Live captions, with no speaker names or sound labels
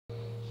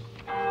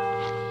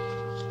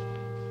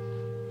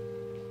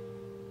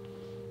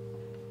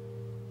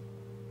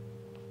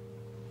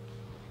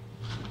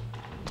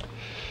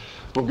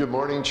Well, good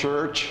morning,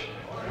 church.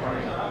 Good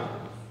morning.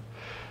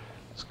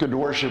 It's good to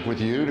worship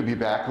with you, to be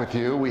back with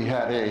you. We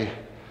had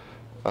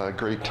a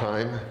great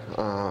time,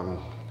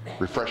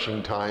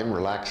 refreshing time,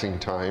 relaxing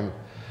time,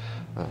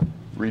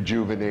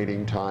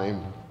 rejuvenating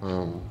time,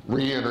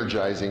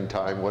 re-energizing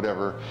time,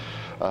 whatever,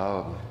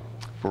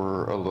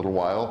 for a little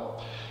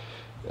while.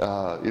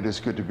 It is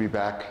good to be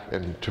back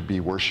and to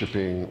be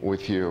worshiping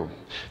with you.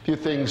 A few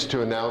things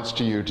to announce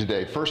to you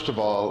today. First of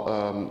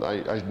all,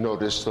 I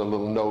noticed a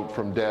little note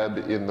from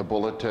Deb in the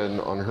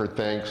bulletin on her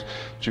thanks.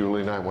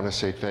 Julie and I want to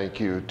say thank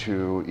you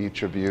to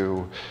each of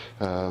you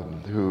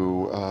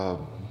who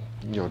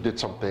did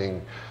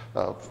something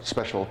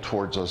special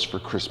towards us for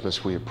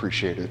Christmas. We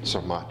appreciate it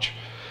so much.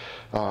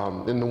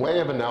 In the way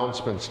of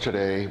announcements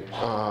today,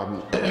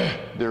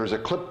 there's a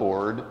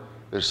clipboard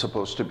that's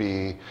supposed to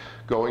be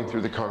going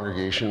through the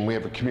congregation. We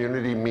have a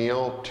community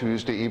meal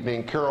Tuesday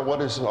evening. Carol,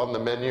 what is on the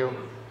menu?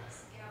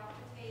 Scalloped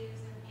potatoes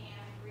and ham,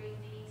 green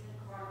beans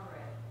and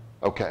cornbread.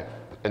 Okay,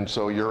 and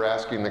so you're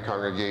asking the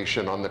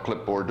congregation on the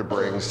clipboard to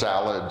bring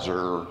salads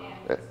or...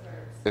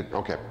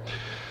 Okay,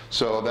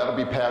 so that'll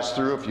be passed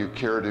through. If you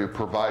care to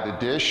provide a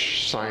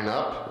dish, sign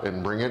up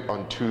and bring it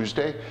on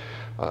Tuesday.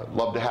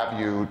 Love to have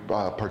you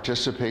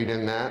participate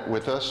in that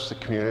with us. The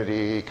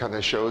community kind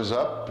of shows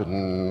up,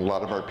 and a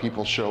lot of our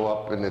people show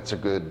up, and it's a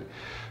good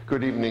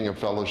evening of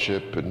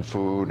fellowship and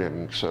food,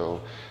 and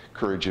so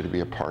encourage you to be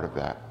a part of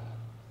that.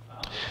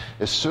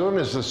 As soon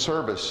as the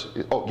service,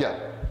 oh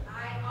yeah.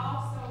 I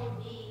also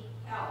need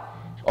help.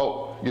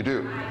 Oh, you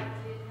do? I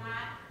did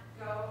not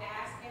go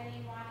ask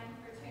anyone in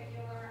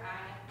particular.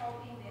 I am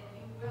hoping that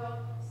you will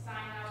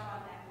sign up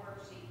on that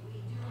worksheet. We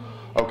do need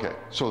help. Okay,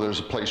 so there's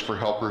a place for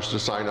helpers to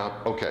sign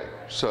up. Okay,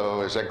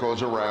 so as that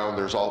goes around,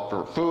 there's all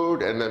for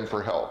food and then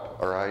for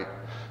help, all right?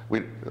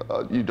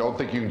 You don't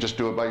think you can just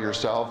do it by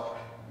yourself?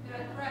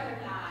 I'd rather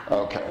not.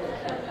 Okay,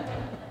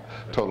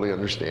 totally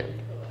understand.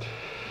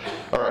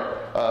 All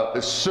right,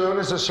 as soon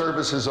as the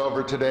service is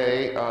over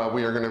today,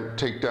 we are going to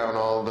take down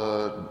all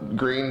the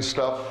green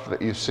stuff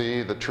that you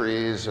see, the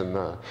trees and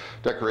the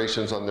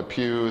decorations on the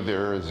pew.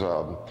 There is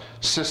a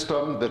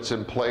system that's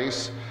in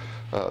place.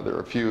 There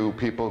are a few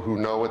people who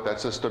know what that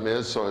system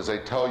is, so as I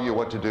tell you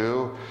what to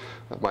do,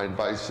 my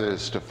advice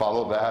is to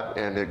follow that,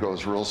 and it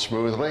goes real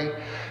smoothly,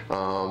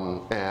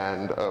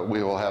 and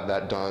we will have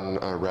that done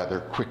rather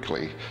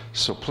quickly.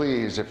 So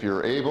please, if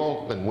you're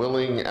able and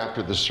willing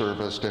after the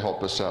service to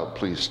help us out,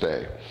 please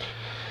stay.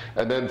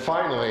 And then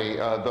finally,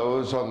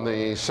 those on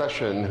the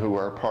session who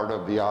are part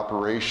of the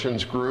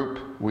operations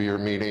group, we are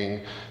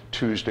meeting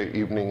Tuesday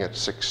evening at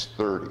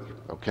 6:30.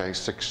 Okay,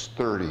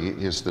 6:30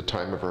 is the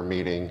time of our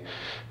meeting,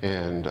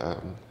 and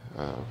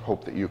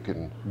hope that you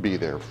can be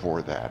there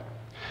for that.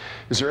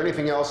 Is there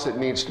anything else that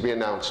needs to be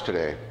announced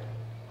today?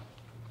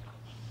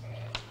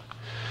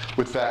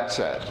 With that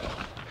said,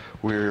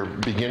 we're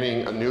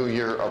beginning a new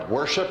year of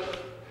worship,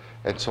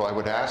 and so I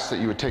would ask that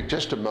you would take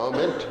just a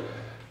moment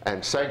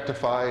and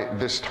sanctify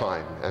this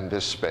time and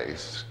this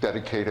space.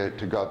 Dedicate it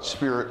to God's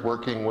Spirit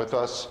working with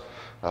us,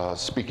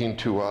 speaking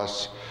to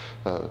us,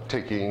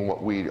 taking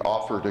what we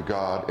offer to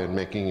God and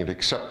making it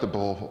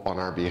acceptable on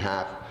our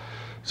behalf.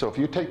 So if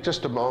you take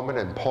just a moment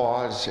and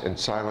pause and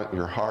silent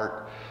your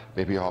heart,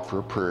 maybe offer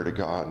a prayer to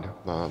God.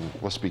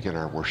 Let's begin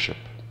our worship.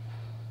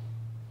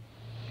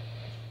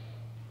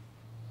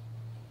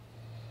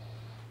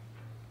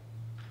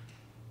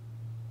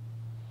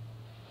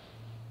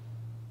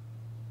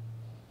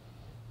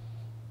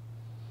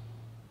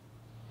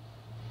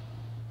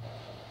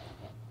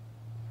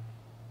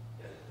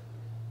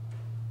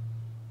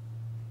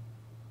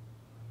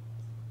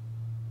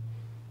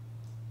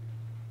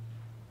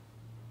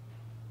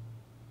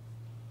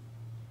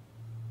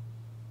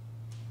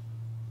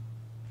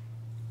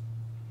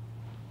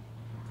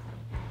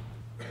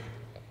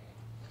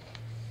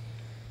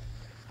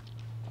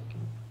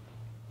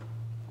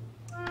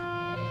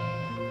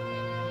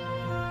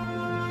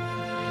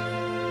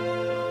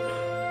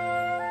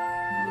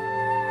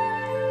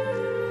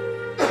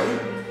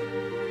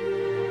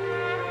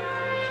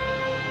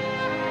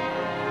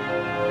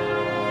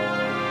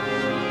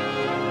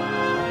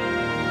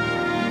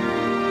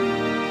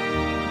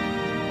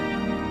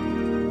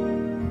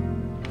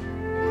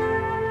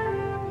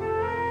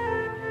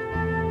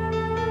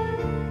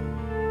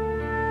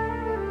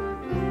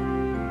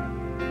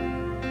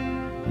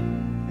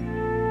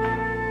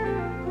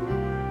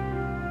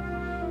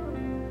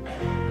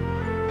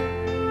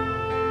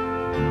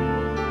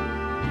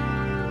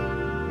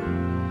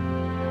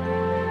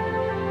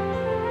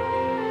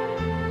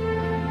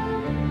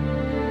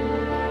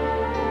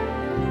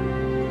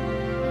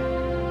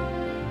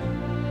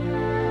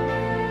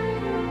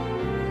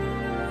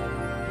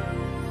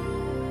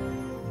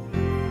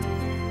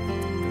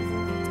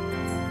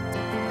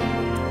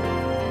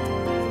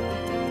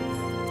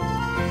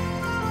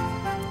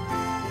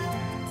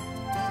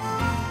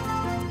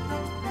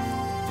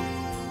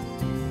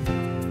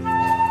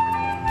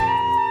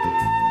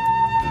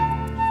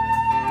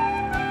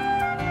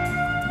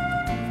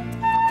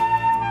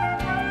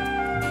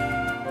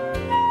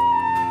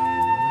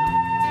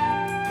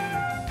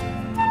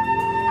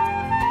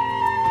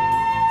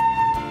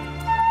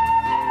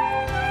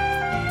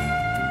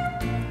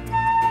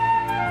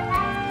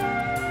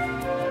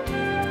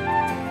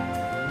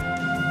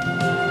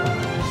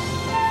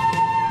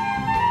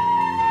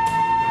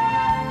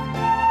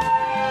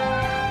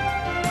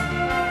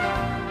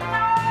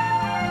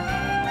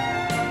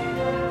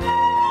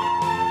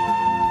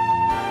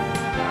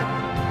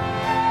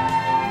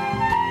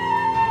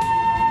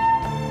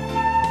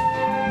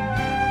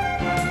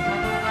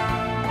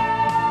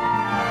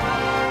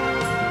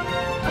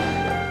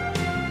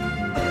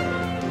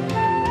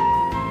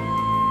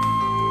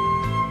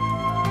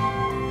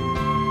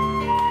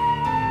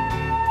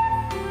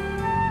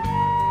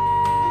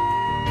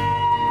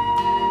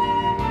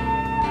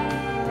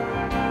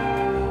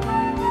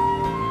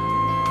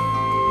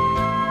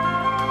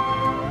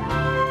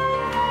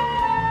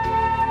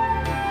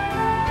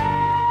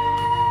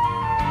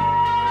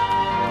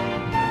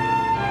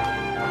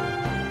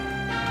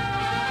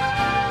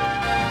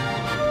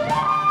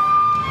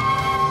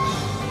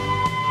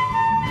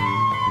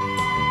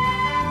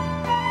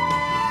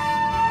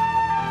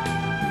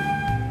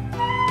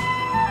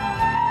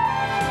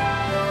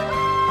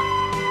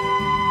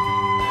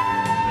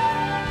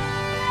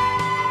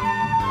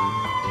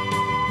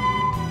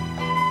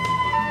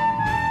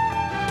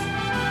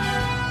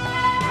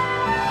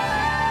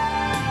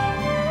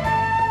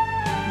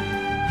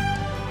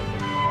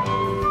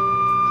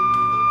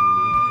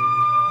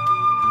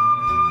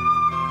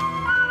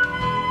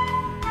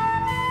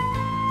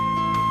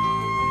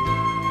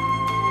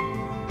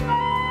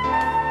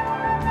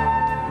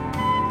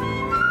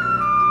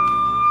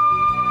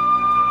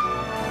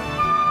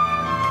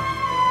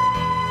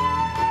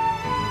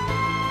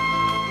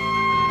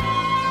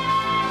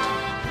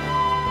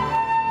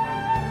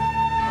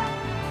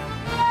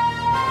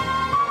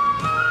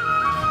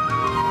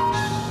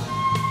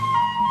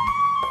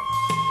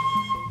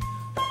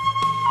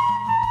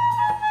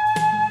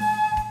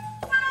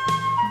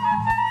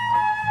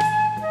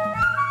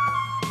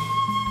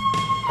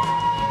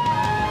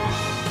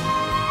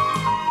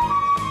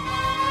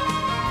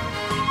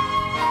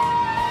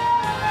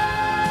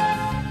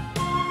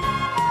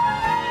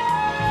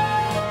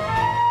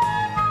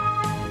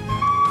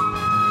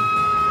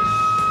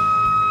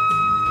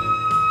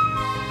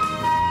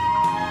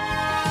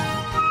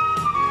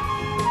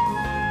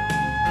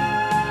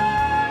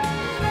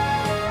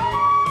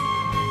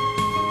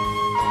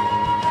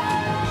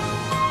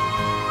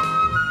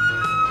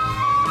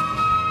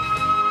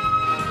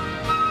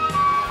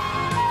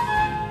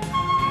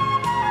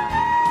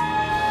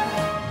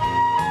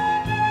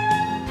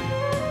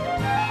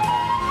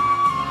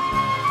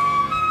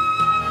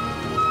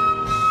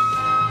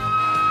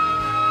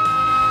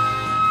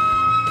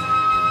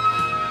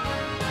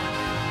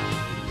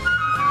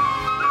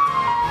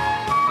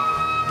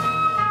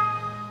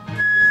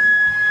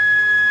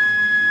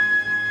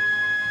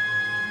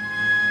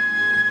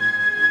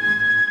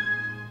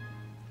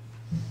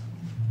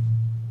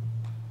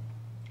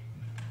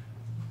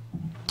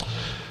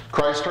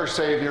 Christ our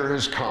Savior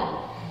has come,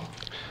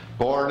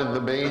 born in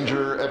the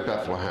manger at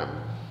Bethlehem.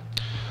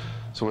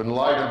 So in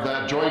light of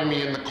that, join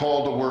me in the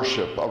call to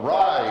worship.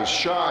 Arise,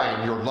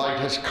 shine, your light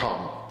has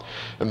come,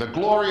 and the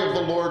glory of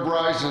the Lord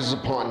rises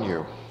upon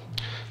you.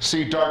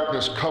 See,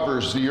 darkness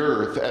covers the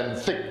earth, and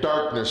thick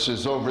darkness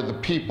is over the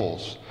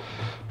peoples.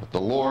 But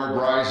the Lord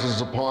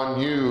rises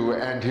upon you,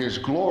 and his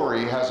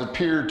glory has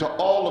appeared to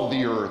all of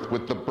the earth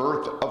with the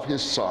birth of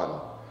his Son.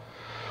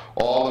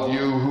 All of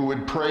you who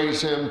would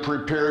praise him,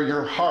 prepare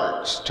your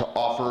hearts to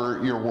offer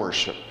your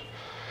worship.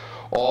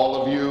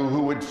 All of you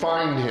who would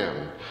find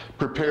him,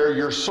 prepare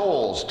your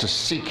souls to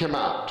seek him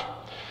out.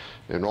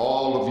 And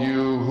all of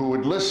you who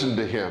would listen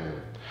to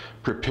him,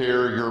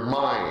 prepare your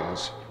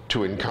minds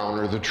to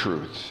encounter the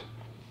truth.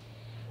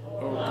 O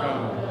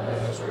come, let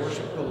us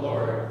worship the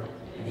Lord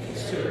and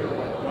consider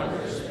what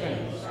wondrous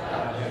things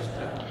God has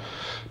done.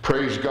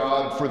 Praise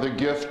God for the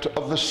gift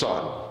of the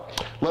Son.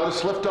 Let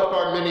us lift up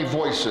our many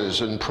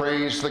voices and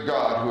praise the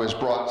God who has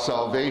brought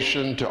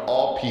salvation to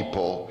all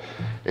people.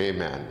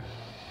 Amen.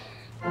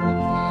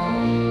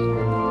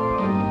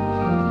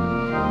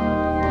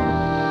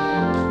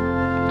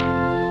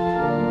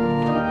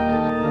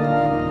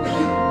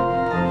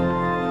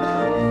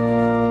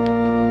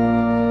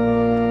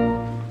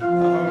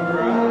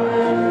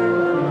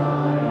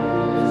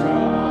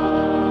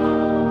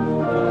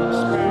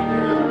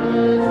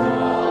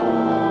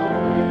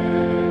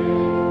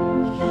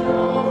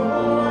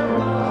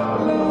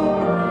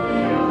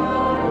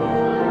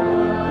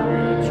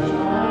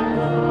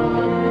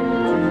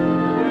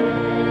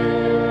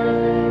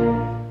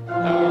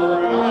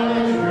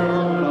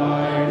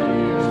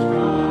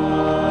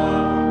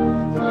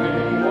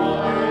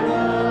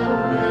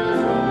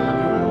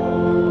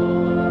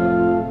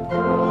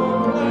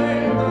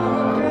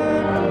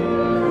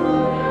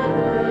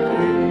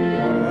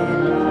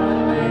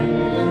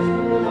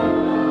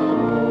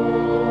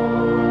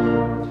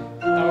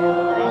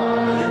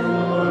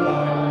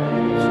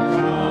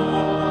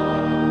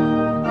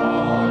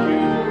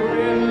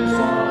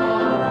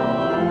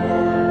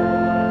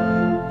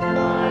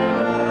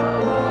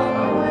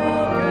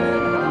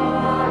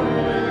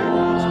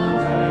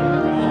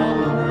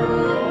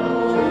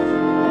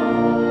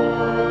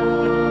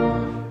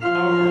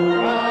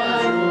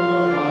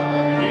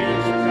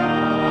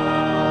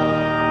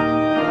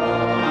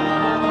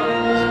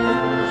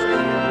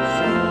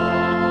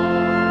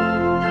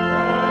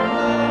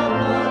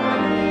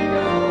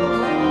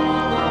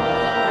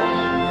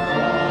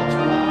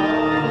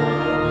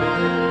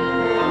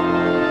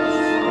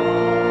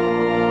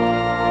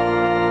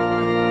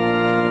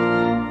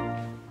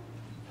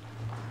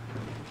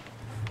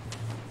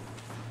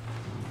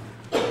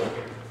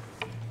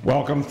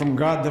 Welcome from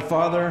God the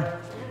Father,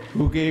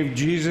 who gave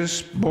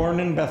Jesus, born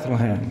in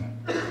Bethlehem,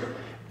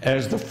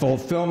 as the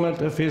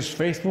fulfillment of his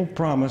faithful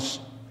promise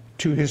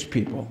to his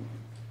people.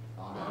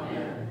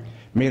 Amen.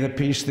 May the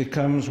peace that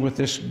comes with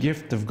this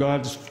gift of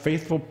God's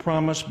faithful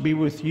promise be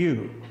with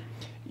you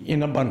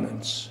in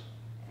abundance.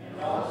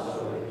 And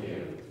also with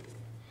you.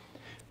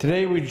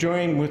 Today we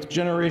join with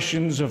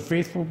generations of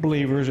faithful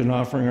believers in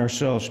offering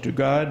ourselves to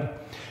God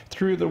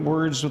through the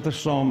words of the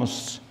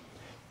psalmists.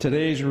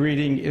 Today's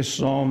reading is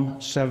Psalm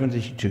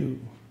 72.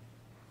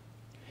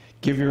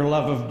 Give your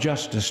love of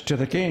justice to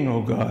the King,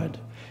 O God,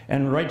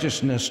 and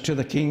righteousness to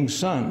the King's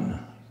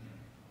Son.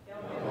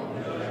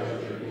 Don't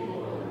judge your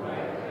people in the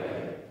right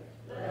way.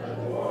 Let the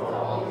poor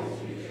always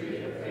be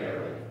treated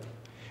fairly.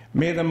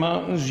 May the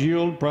mountains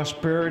yield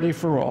prosperity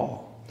for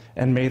all,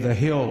 and may the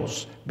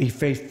hills be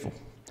faithful,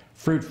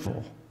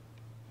 fruitful.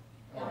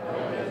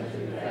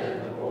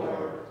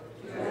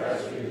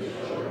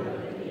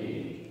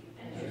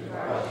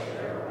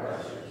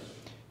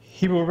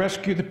 He will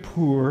rescue the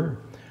poor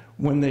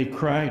when they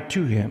cry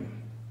to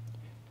him.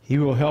 He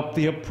will help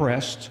the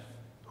oppressed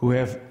who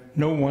have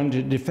no one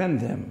to defend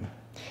them.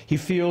 He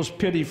feels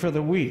pity for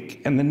the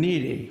weak and the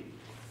needy,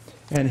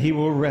 and he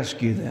will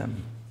rescue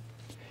them.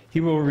 He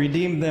will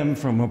redeem them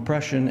from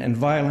oppression and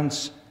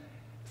violence,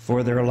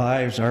 for their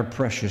lives are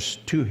precious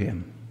to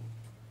him.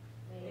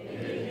 May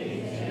the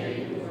King's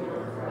name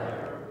endure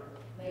forever.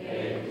 May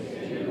it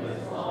continue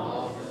as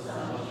long as the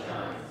sun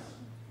shines.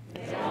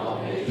 May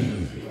all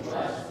nations be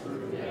blessed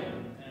through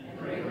him and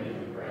bring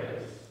him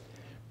praise.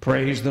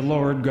 Praise the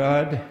Lord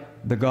God,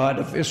 the God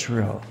of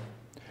Israel,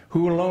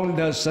 who alone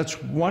does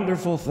such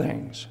wonderful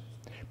things.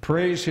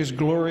 Praise his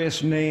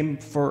glorious name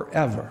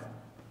forever.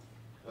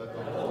 Let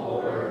the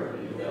whole earth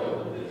be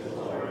filled with his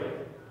glory.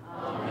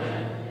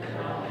 Amen and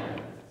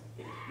amen.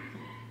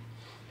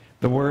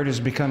 The Word has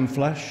become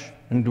flesh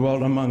and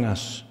dwelt among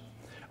us.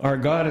 Our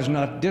God is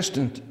not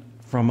distant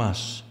from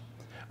us.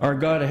 Our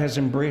God has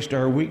embraced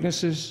our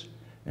weaknesses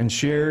and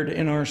shared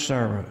in our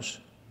sorrows.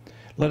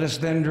 Let us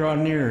then draw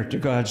near to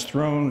God's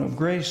throne of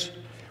grace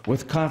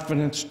with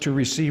confidence to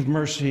receive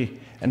mercy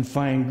and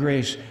find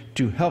grace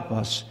to help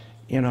us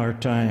in our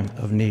time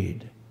of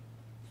need.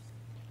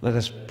 Let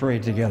us pray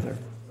together.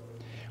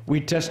 We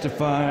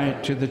testify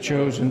to the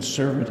chosen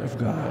servant of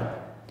God,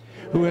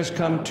 who has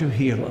come to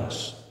heal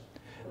us.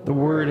 The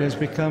Word has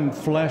become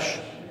flesh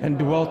and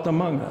dwelt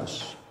among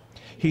us.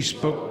 He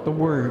spoke the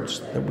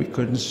words that we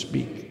couldn't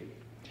speak.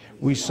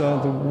 We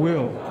saw the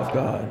will of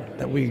God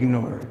that we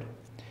ignored.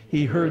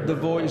 He heard the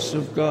voice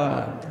of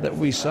God that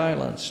we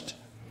silenced.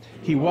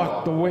 He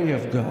walked the way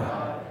of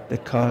God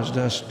that caused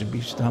us to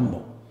be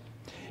stumbled.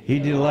 He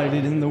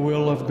delighted in the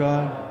will of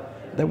God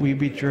that we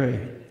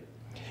betrayed.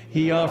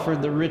 He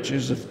offered the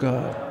riches of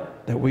God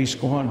that we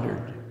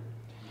squandered.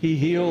 He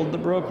healed the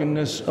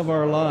brokenness of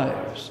our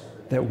lives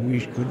that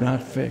we could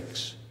not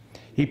fix.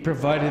 He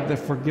provided the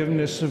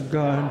forgiveness of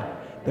God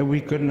that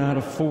we could not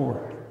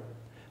afford.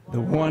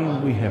 The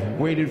one we have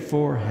waited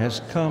for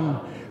has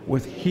come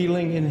with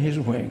healing in his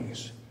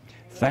wings.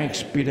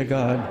 Thanks be to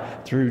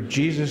God through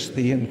Jesus,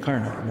 the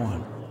incarnate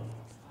one.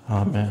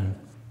 Amen.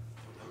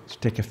 Let's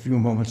take a few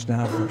moments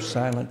now for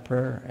silent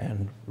prayer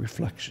and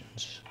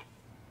reflections.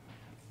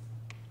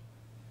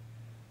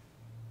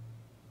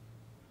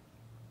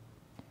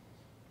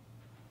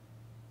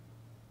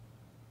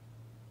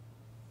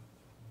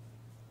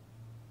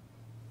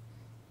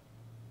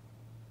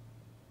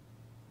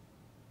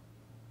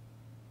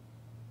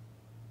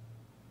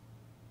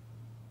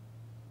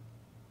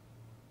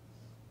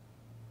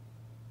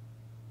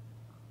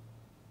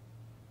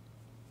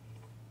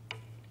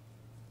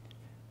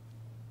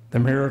 The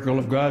miracle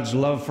of God's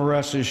love for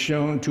us is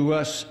shown to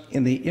us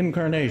in the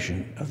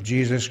incarnation of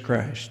Jesus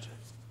Christ.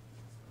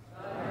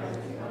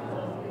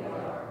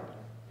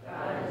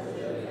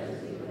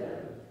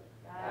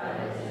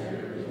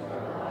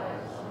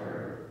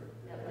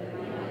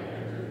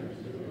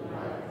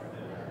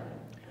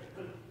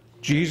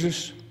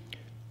 Jesus,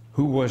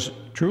 who was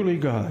truly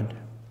God,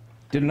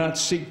 did not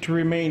seek to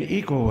remain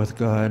equal with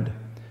God,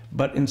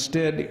 but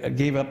instead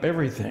gave up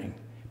everything,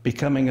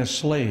 becoming a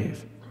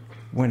slave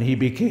when he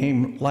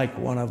became like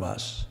one of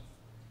us.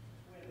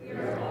 We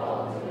are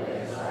called to lay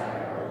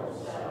aside our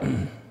old self,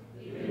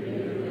 be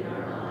renewed in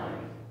our mind,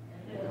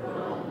 and put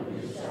on the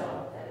new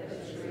self that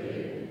is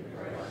created in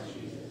Christ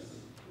Jesus,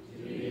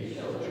 to be the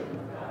children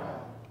of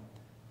God.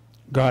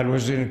 God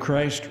was in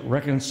Christ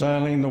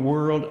reconciling the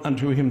world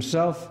unto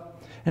himself,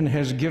 and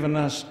has given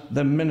us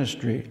the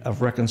ministry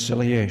of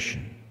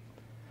reconciliation.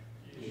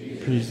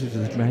 Jesus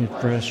is made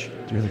fresh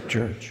through the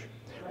church.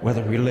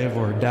 Whether we live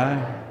or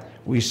die,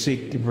 we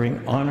seek to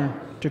bring honor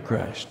to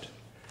Christ.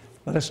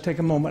 Let us take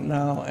a moment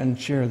now and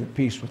share the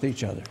peace with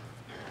each other.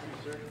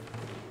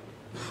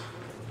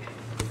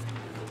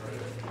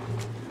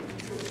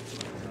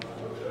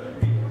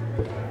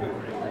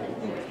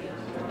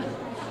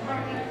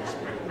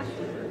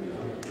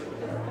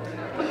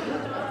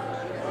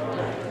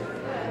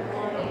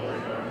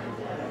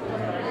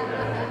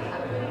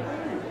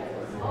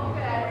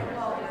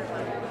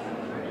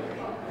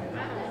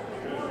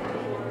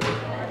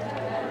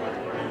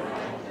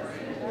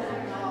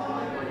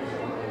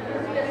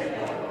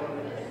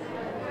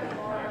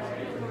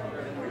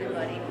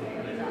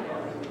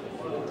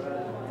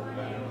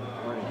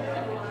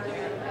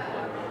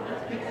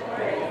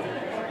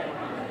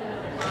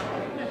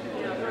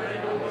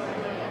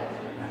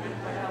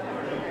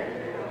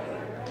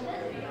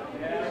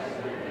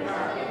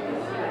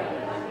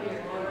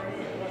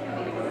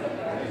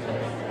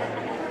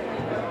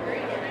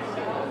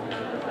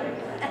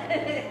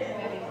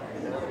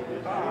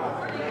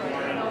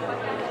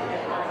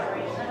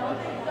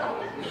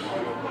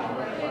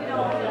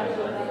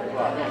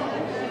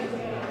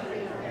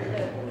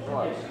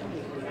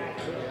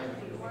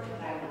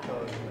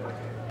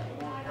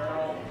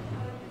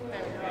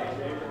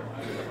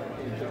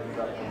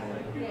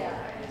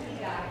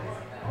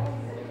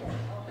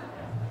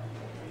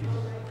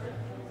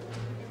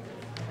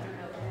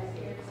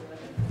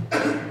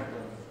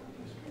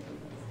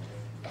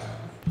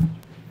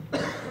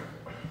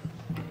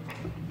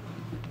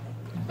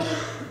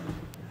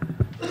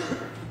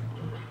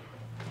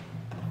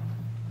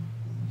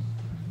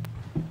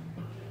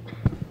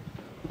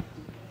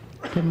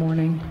 Good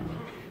morning.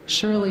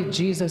 Surely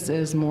Jesus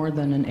is more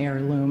than an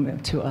heirloom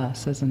to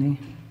us, isn't he?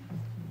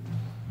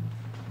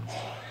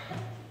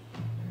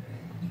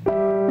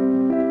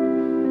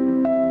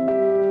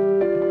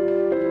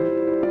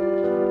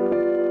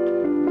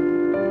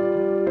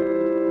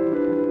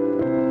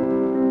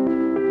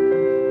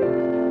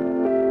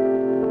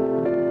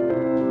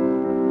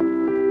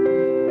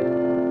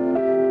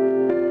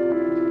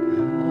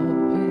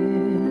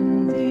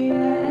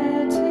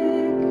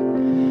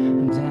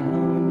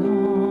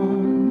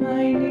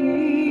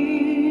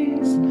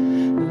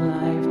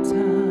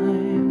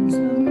 Lifetimes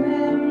of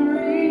memories.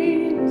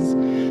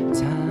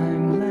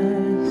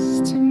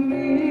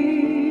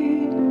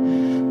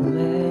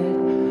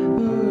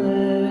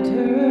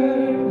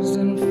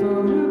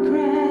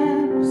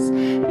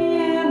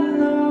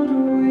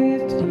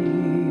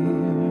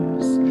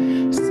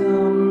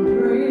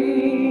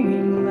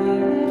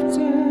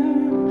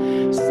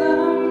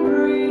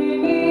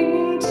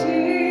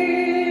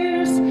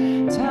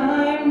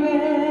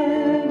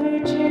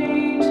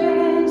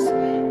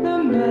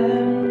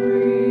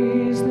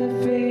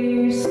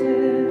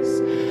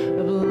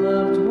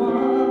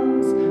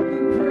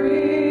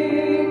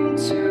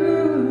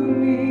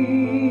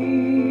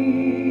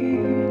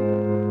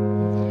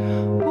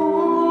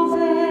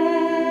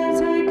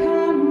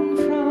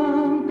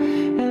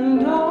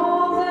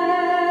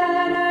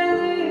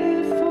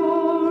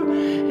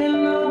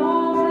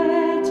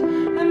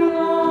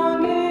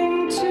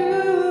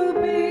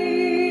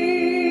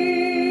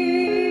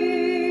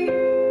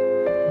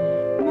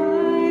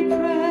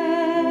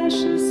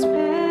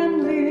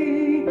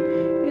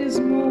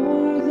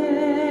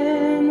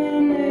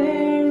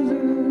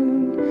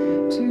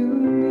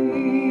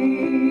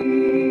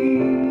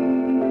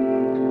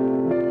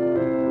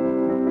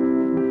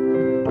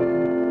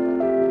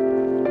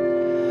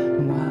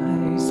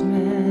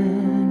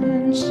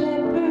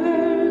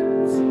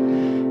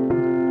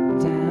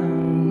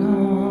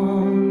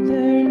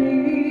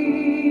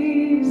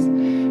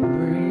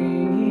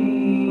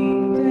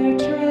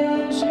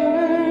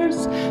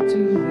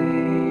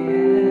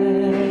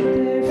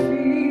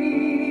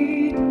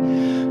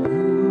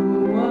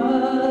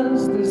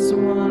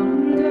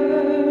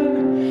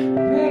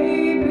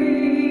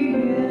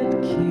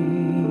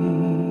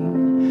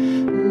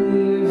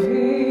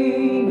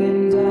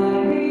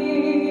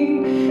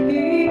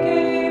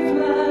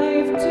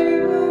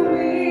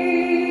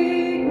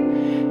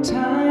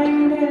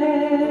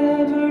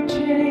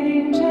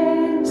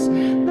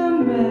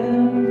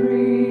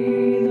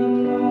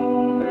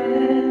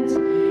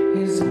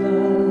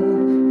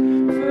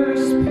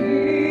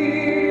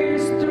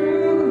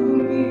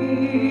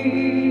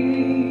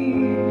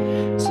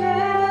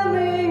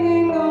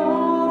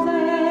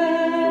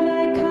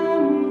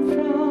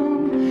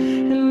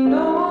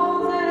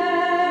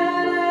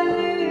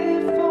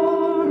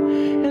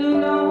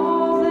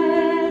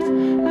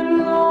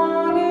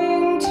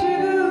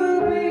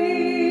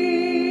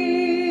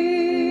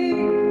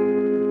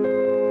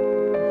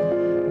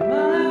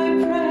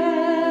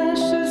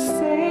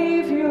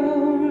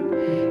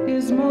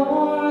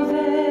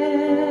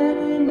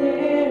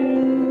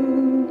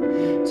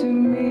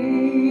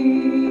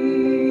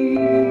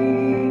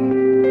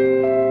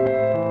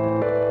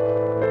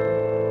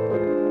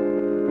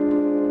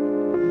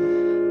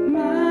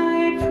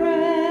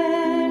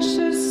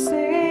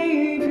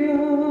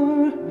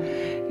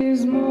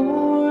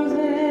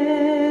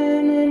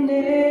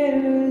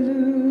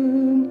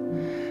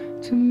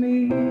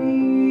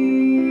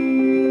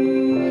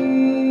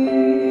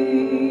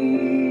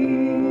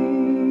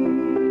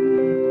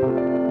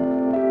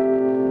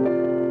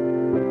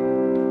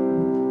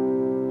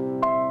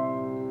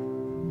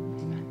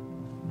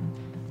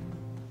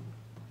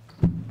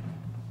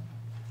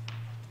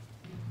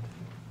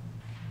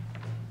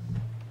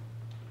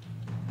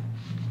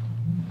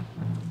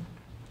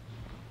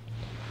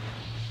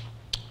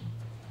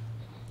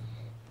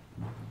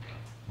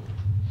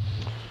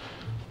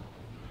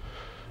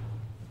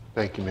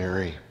 Thank you,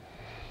 Mary.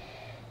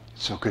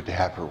 So good to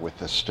have her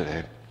with us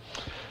today.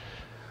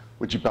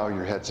 Would you bow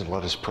your heads and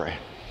let us pray?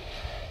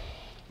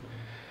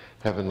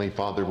 Heavenly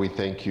Father, we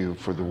thank you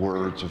for the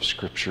words of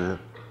Scripture,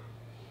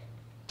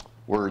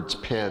 words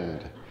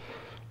penned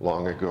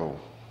long ago,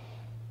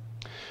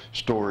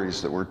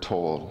 stories that were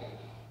told,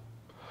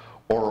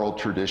 oral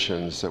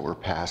traditions that were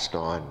passed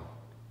on,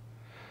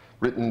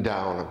 written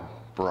down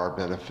for our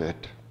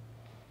benefit.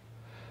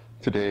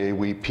 Today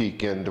we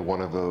peek into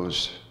one of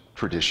those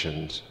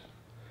traditions.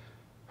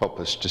 Help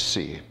us to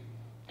see.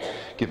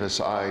 Give us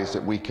eyes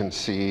that we can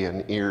see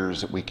and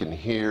ears that we can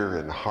hear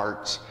and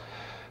hearts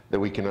that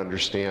we can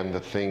understand the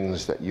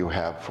things that you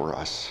have for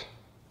us.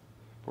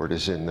 For it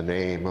is in the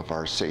name of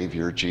our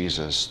Savior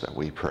Jesus that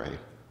we pray.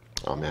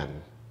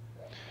 Amen.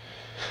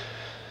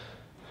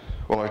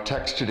 Well, our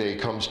text today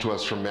comes to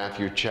us from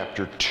Matthew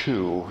chapter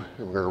 2,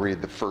 and we're going to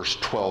read the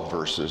first 12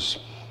 verses.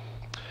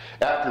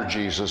 After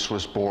Jesus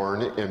was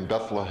born in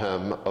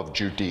Bethlehem of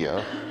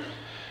Judea,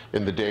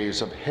 in the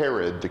days of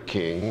Herod the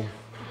king,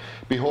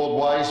 behold,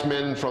 wise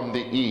men from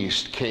the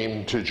east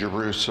came to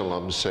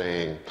Jerusalem,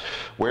 saying,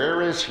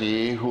 "Where is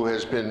he who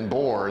has been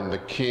born the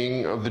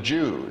King of the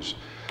Jews?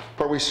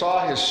 For we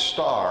saw his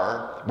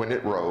star when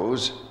it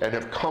rose, and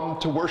have come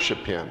to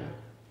worship him."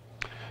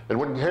 And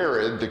when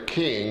Herod the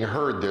king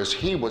heard this,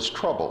 he was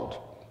troubled,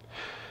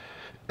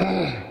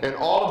 and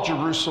all of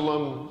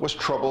Jerusalem was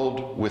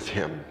troubled with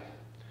him.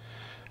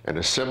 And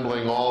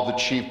assembling all the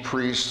chief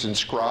priests and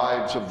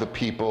scribes of the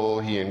people,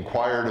 he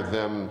inquired of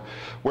them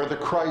where the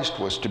Christ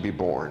was to be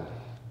born.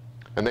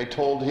 And they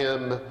told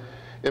him,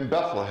 "In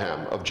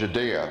Bethlehem of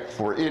Judea,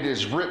 for it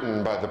is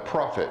written by the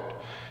prophet,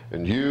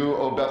 and you,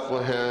 O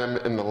Bethlehem,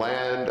 in the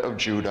land of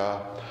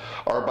Judah,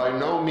 are by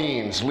no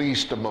means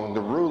least among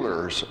the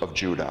rulers of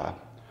Judah.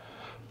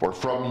 For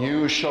from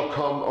you shall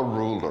come a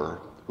ruler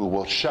who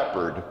will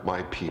shepherd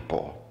my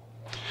people."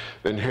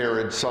 Then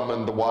Herod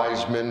summoned the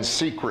wise men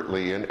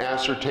secretly and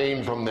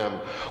ascertained from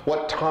them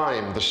what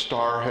time the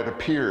star had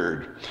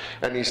appeared.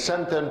 And he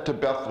sent them to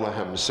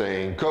Bethlehem,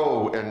 saying,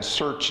 "Go and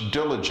search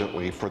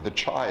diligently for the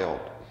child.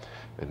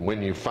 And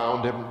when you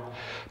found him,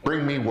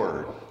 bring me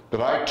word,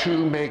 that I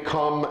too may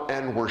come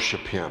and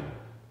worship him."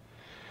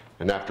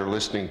 And after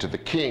listening to the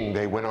king,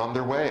 they went on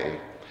their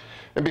way.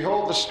 And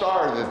behold, the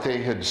star that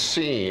they had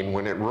seen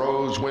when it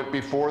rose went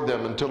before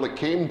them until it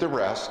came to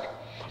rest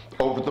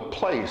over the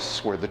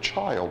place where the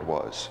child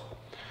was.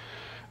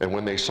 And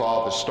when they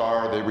saw the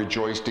star, they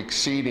rejoiced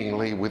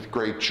exceedingly with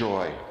great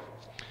joy.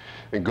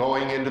 And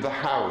going into the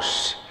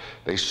house,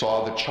 they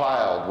saw the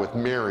child with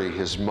Mary,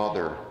 his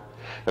mother.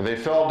 And they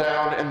fell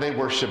down and they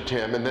worshiped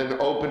him. And then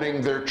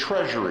opening their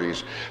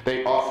treasuries,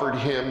 they offered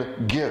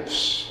him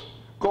gifts,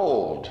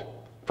 gold,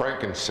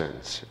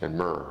 frankincense, and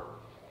myrrh.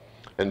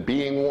 And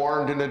being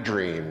warned in a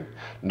dream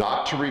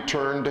not to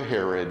return to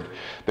Herod,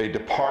 they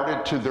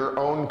departed to their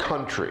own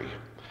country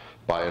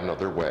by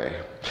another way.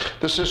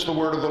 This is the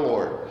word of the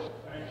Lord.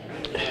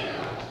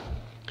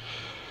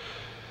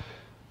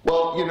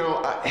 Well, you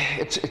know,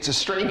 it's a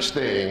strange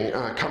thing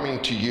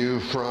coming to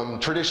you from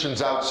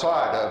traditions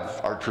outside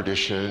of our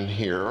tradition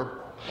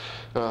here.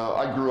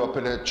 I grew up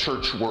in a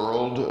church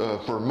world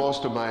for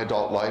most of my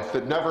adult life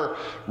that never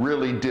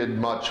really did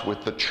much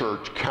with the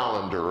church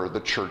calendar or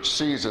the church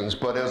seasons.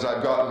 But as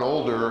I've gotten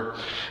older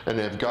and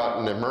have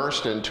gotten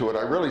immersed into it,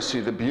 I really see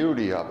the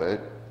beauty of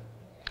it.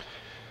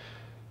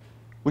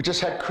 We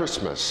just had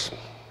Christmas.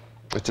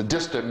 It's a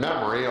distant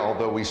memory,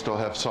 although we still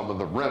have some of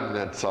the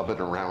remnants of it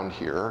around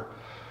here.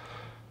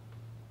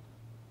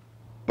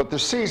 But the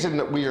season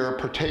that we are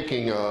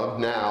partaking of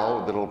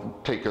now, that'll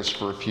take us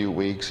for a few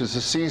weeks, is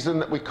a season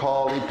that we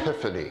call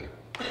Epiphany.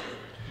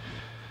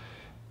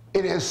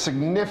 It has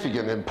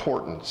significant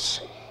importance.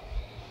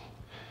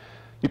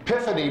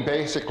 Epiphany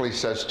basically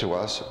says to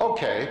us,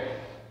 okay,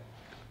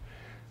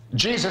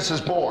 Jesus is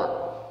born.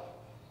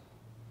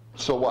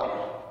 So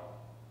what?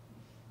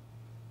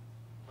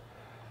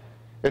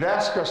 It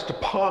asks us to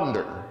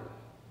ponder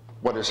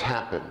what has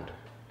happened.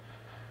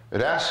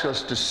 It asks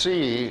us to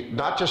see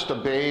not just a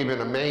babe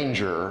in a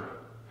manger,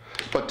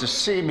 but to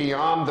see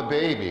beyond the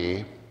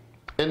baby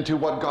into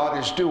what God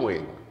is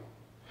doing.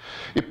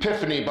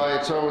 Epiphany, by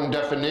its own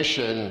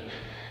definition,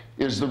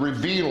 is the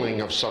revealing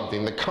of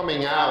something, the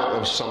coming out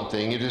of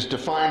something. It is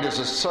defined as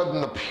a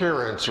sudden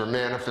appearance or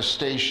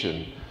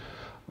manifestation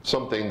of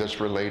something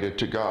that's related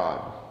to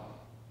God.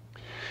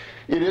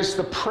 It is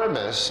the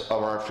premise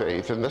of our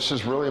faith, and this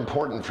is really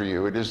important for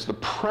you. It is the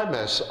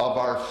premise of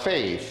our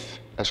faith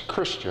as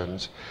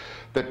Christians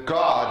that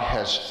God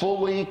has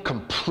fully,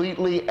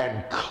 completely,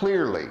 and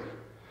clearly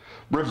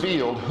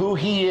revealed who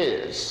he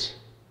is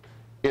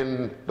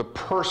in the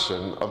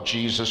person of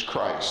Jesus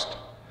Christ.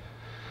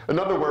 In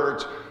other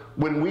words,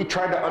 when we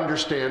try to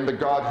understand the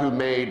God who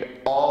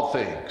made all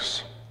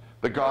things,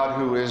 the God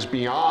who is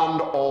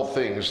beyond all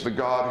things, the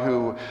God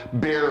who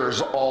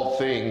bears all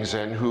things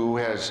and who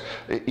has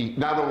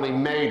not only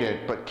made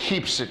it, but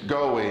keeps it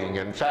going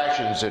and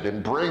fashions it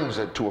and brings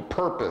it to a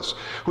purpose,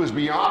 who is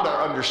beyond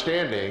our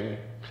understanding,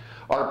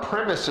 our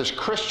premise as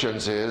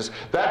Christians is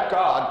that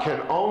God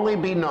can only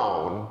be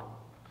known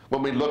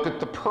when we look at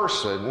the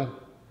person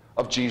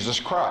of Jesus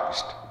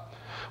Christ.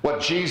 What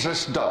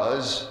Jesus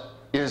does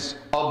is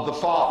of the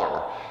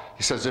Father.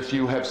 He says, if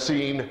you have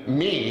seen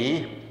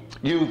me,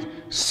 you've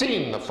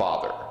seen the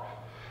Father.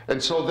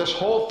 And so this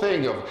whole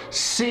thing of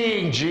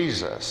seeing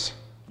Jesus,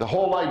 the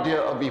whole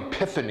idea of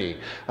epiphany,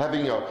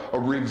 having a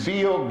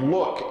revealed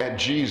look at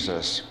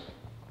Jesus,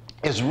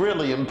 is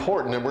really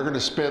important, and we're going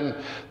to spend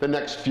the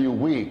next few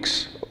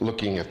weeks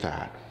looking at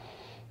that.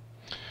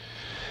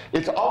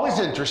 It's always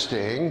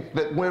interesting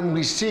that when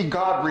we see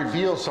God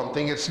reveal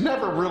something, it's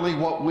never really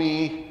what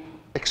we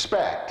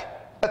expect.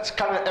 That's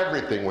kind of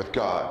everything with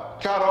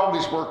God. God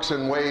always works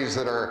in ways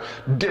that are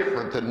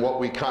different than what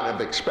we kind of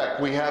expect.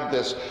 We have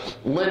this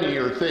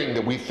linear thing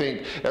that we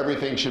think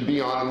everything should be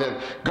on, and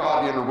then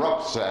God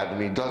interrupts that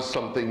and he does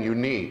something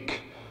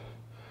unique.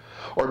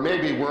 Or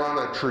maybe we're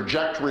on a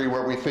trajectory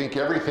where we think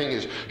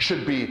everything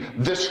should be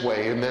this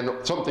way, and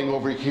then something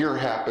over here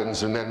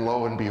happens, and then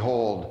lo and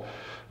behold,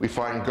 we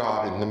find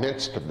God in the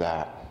midst of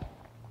that.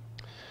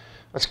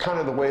 That's kind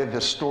of the way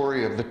the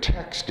story of the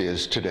text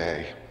is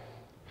today.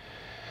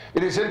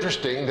 It is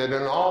interesting that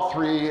in all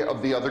three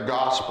of the other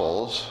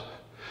Gospels,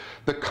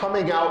 the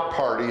coming out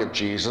party of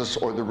Jesus,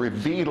 or the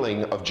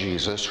revealing of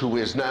Jesus, who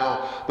is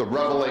now the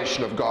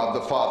revelation of God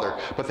the Father,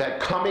 but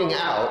that coming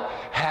out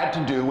had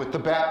to do with the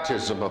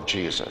baptism of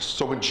Jesus.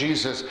 So when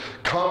Jesus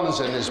comes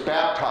and is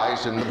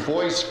baptized and the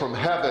voice from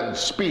heaven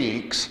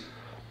speaks,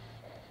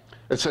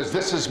 it says,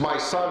 "This is my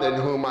Son in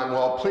whom I'm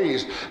well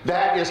pleased."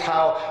 That is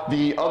how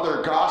the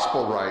other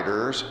Gospel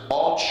writers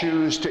all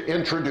choose to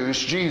introduce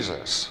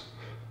Jesus.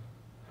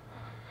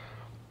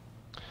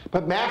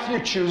 But Matthew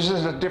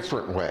chooses a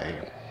different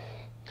way.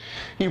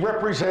 He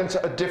represents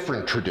a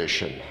different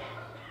tradition.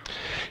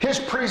 His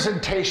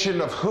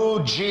presentation of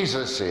who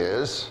Jesus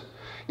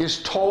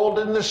is told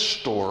in the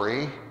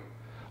story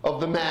of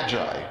the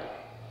Magi.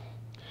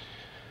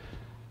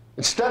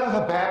 Instead of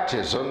the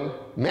baptism,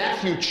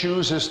 Matthew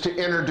chooses to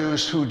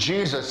introduce who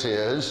Jesus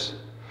is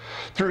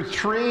through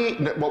three,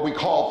 what we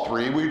call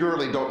three. We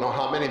really don't know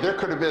how many. There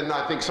could have been,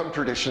 I think some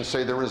traditions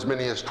say there were as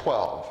many as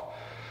 12.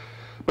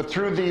 But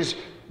through these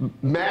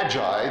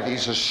Magi,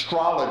 these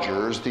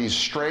astrologers, these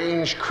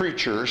strange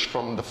creatures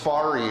from the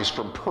Far East,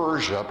 from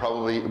Persia,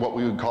 probably what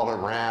we would call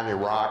Iran,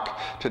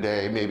 Iraq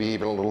today, maybe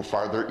even a little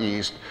farther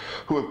east,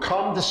 who have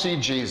come to see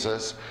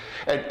Jesus.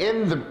 And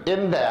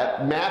in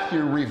that,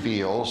 Matthew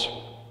reveals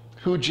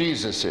who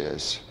Jesus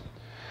is.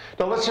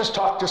 Now let's just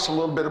talk just a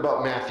little bit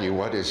about Matthew.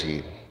 What is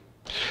he?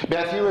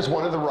 Matthew is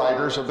one of the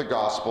writers of the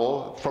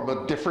gospel from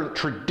a different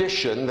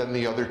tradition than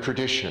the other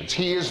traditions.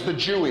 He is the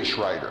Jewish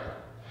writer.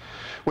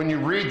 When you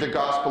read the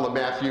Gospel of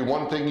Matthew,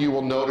 one thing you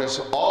will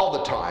notice all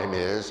the time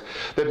is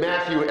that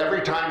Matthew, every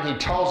time he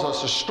tells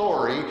us a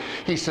story,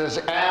 he says,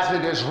 "as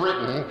it is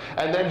written,"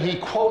 and then he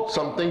quotes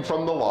something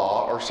from the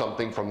law or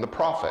something from the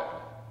prophet.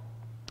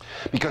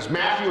 Because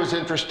Matthew is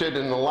interested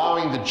in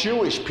allowing the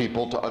Jewish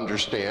people to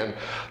understand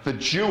the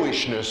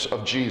Jewishness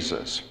of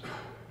Jesus.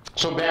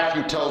 So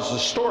Matthew tells the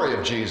story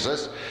of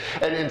Jesus,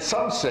 and in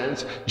some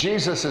sense,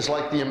 Jesus is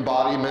like the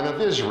embodiment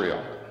of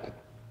Israel.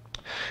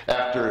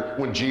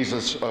 When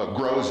Jesus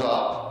grows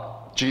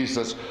up,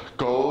 Jesus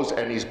goes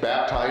and he's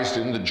baptized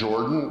in the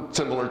Jordan,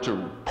 similar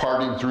to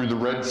parting through the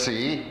Red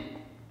Sea.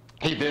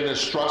 He then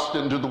is thrust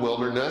into the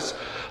wilderness,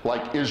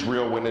 like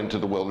Israel went into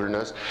the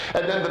wilderness.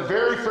 And then the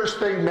very first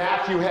thing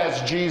Matthew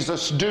has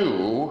Jesus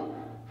do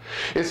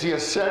is he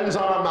ascends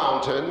on a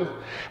mountain,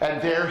 and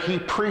there he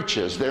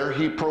preaches, there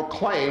he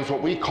proclaims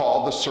what we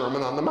call the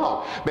Sermon on the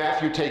Mount.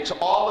 Matthew takes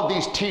all of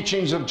these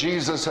teachings of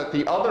Jesus that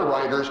the other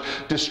writers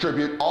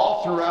distribute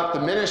all throughout the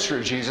ministry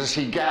of Jesus.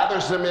 He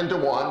gathers them into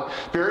one,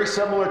 very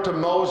similar to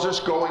Moses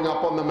going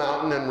up on the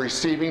mountain and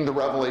receiving the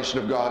revelation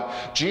of God.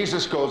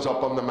 Jesus goes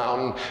up on the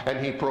mountain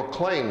and he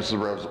proclaims the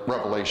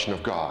revelation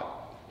of God.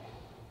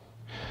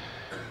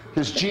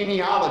 His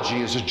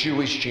genealogy is a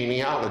Jewish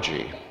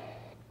genealogy.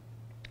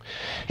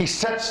 He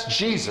sets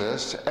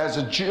Jesus as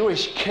a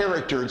Jewish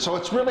character, and so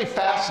it's really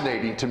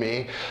fascinating to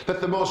me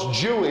that the most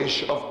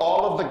Jewish of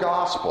all of the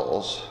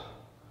Gospels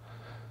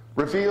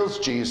reveals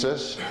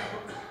Jesus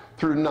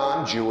through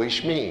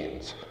non-Jewish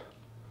means.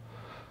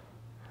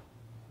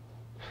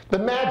 The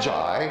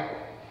Magi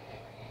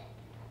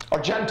are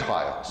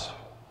Gentiles,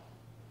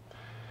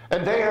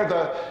 and they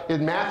are,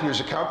 in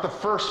Matthew's account, the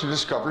first to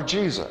discover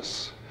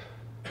Jesus.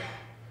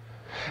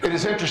 It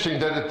is interesting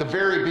that at the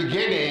very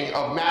beginning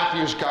of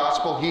Matthew's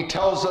gospel, he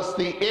tells us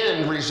the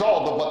end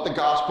result of what the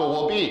gospel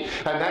will be,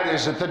 and that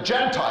is that the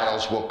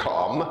Gentiles will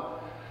come,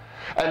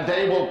 and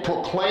they will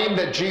proclaim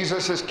that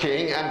Jesus is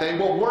king, and they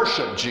will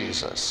worship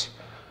Jesus,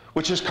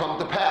 which has come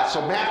to pass.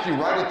 So Matthew,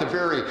 right at the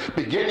very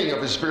beginning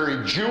of his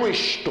very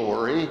Jewish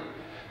story,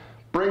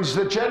 brings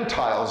the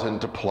Gentiles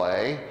into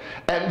play,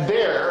 and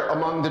there,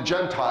 among the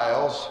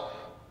Gentiles,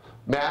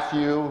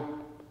 Matthew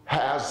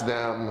has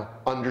them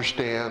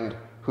understand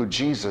who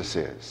Jesus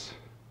is.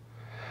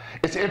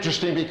 It's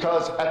interesting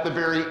because at the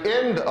very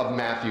end of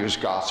Matthew's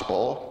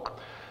gospel,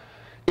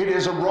 it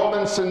is a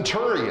Roman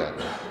centurion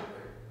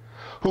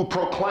who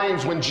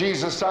proclaims when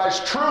Jesus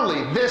dies,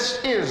 "Truly,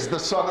 this is the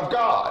Son of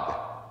God."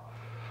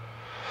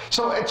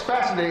 So it's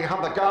fascinating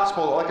how the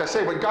gospel, like I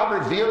say, when God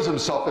reveals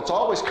himself, it's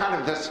always kind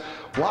of this,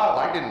 wow,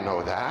 I didn't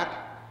know that.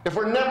 If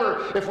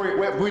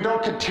we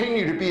don't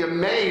continue to be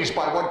amazed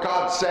by what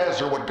God says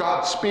or what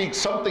God speaks,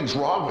 something's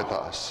wrong with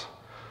us.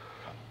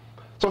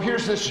 So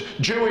here's this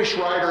Jewish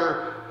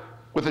writer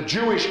with a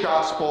Jewish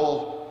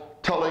gospel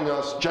telling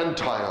us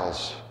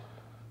Gentiles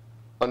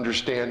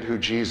understand who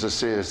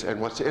Jesus is.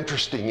 And what's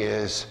interesting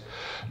is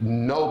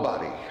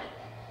nobody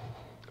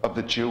of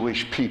the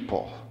Jewish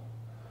people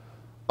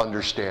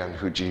understand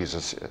who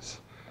Jesus is.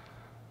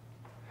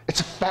 It's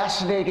a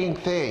fascinating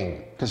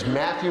thing because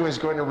Matthew is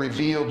going to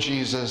reveal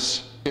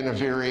Jesus in a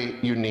very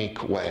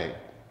unique way.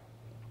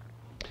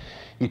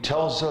 He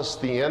tells us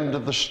the end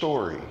of the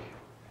story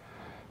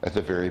at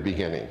the very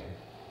beginning.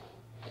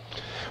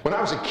 When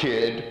I was a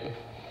kid,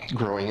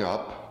 growing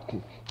up,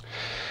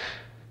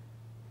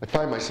 I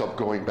find myself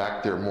going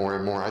back there more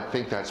and more. I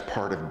think that's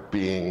part of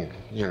being,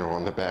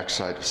 on the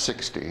backside of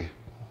 60.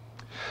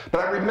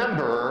 But I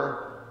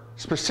remember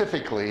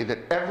specifically that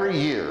every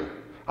year,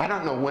 I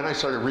don't know when I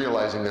started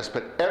realizing this,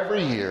 but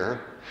every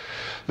year,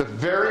 the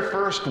very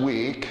first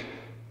week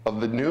of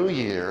the new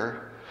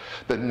year,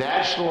 the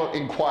National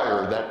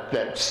Enquirer,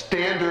 that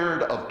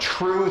standard of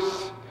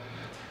truth,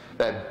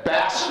 that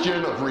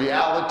bastion of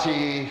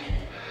reality,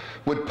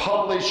 would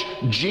publish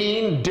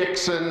Jean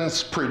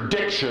Dixon's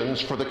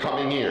predictions for the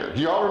coming year. Do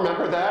you all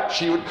remember that?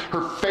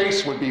 Her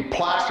face would be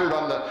plastered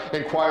on the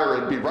Enquirer.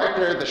 It'd be right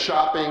there at the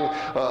shopping,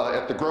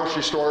 at the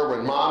grocery store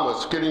when Mom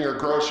was getting her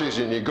groceries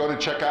and you go to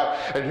check out,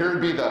 and here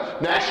would be the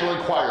National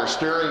Enquirer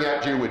staring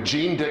at you with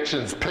Jean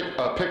Dixon's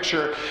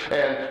picture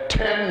and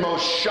 10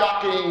 most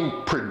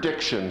shocking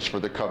predictions for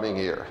the coming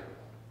year.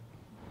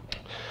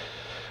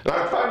 And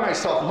I'd find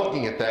myself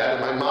looking at that, and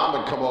my mom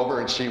would come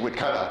over and she would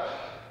kind of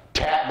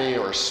tap me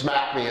or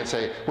smack me and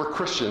say, we're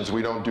Christians,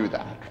 we don't do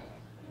that.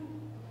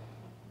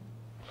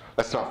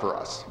 That's not for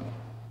us.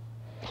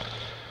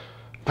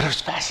 But it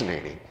was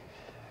fascinating.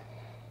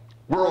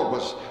 The world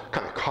was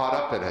kind of caught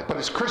up in it, but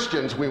as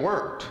Christians, we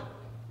weren't.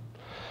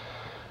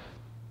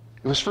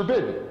 It was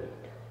forbidden.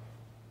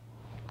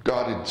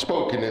 God had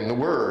spoken in the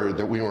Word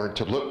that we weren't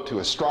to look to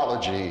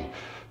astrology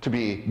to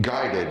be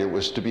guided. It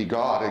was to be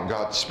God and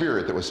God's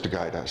Spirit that was to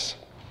guide us.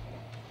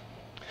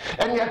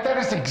 And yet that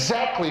is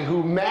exactly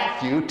who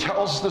Matthew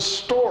tells the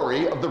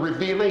story of the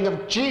revealing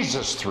of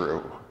Jesus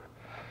through.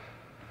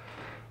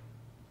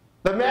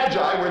 The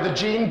Magi were the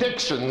Jean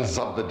Dixons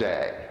of the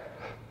day.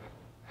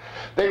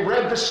 They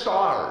read the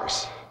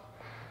stars.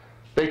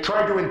 They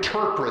tried to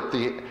interpret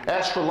the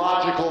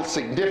astrological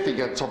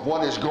significance of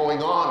what is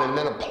going on and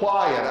then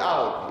apply it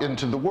out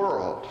into the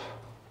world.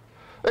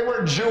 They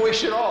weren't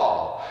Jewish at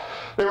all.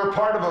 They were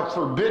part of a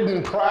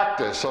forbidden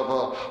practice of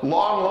a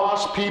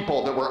long-lost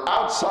people that were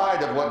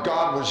outside of what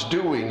God was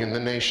doing in the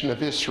nation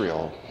of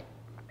Israel.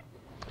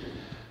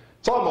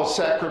 It's almost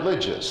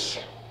sacrilegious.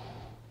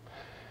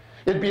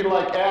 It'd be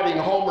like adding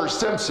Homer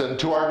Simpson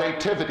to our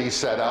nativity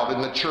set out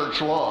in the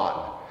church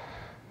lawn.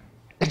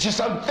 It's just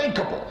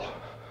unthinkable.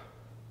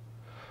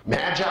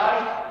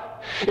 Magi?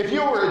 If you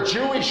were a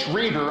Jewish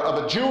reader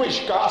of a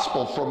Jewish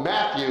gospel from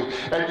Matthew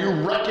and you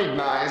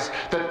recognize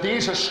that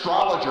these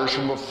astrologers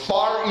from a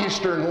far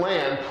eastern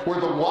land were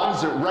the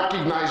ones that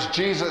recognized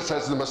Jesus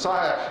as the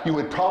Messiah, you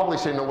would probably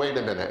say, no, wait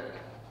a minute.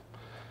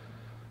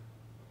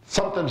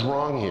 Something's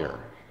wrong here.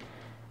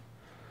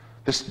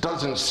 This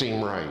doesn't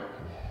seem right.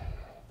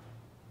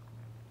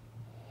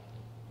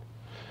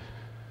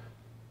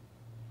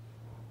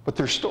 But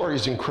their story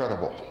is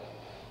incredible.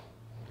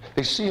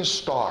 They see a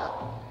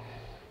star.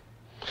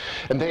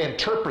 And they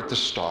interpret the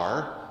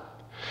star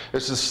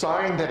as a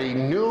sign that a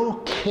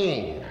new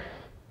king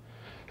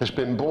has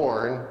been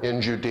born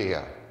in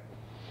Judea.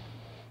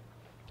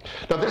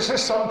 Now, this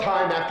is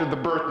sometime after the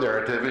birth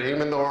narrative, and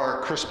even though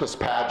our Christmas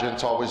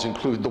pageants always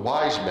include the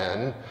wise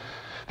men,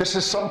 this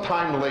is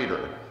sometime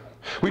later.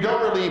 We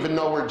don't really even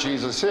know where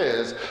Jesus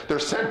is. They're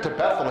sent to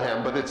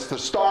Bethlehem, but it's the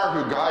star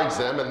who guides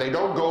them, and they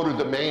don't go to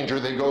the manger,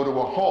 they go to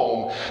a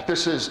home.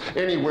 This is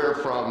anywhere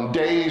from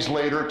days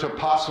later to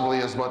possibly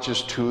as much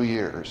as 2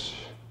 years.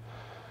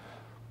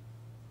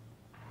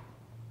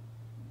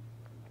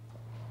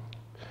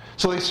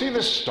 So they see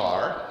this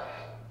star,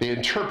 they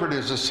interpret it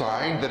as a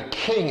sign that a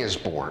king is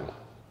born.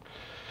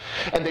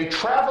 And they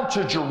travel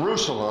to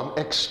Jerusalem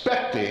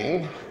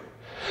expecting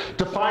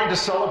to find a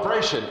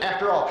celebration.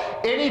 After all,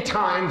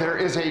 anytime there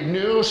is a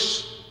new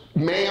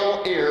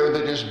male heir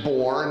that is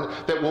born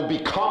that will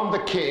become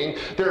the king,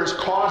 there is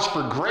cause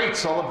for great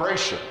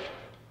celebration.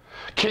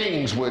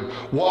 Kings would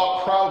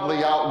walk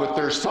proudly out with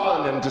their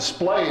son and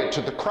display it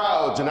to the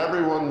crowds, and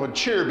everyone would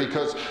cheer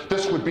because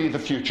this would be the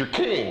future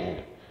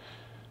king.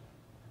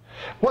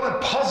 What a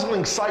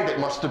puzzling sight it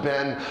must have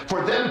been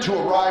for them to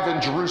arrive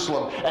in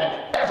Jerusalem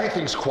and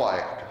everything's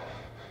quiet.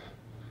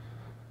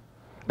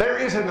 There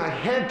isn't a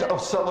hint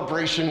of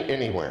celebration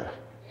anywhere.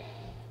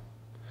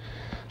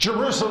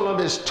 Jerusalem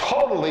is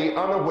totally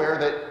unaware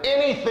that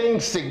anything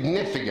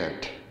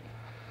significant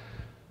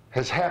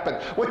has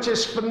happened, which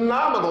is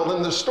phenomenal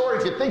in the story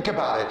if you think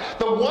about it.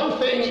 The one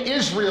thing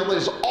Israel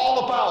is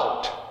all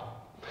about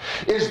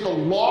is the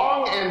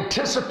long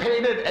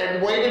anticipated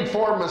and waited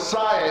for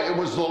Messiah. It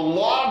was the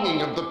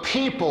longing of the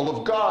people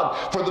of God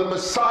for the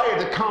Messiah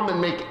to come and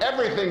make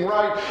everything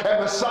right.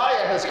 And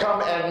Messiah has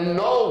come and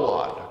no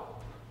one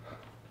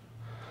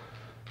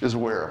is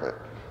aware of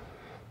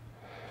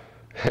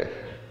it.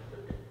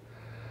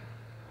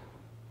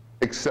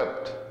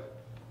 Except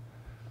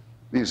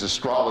these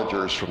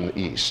astrologers from the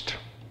East.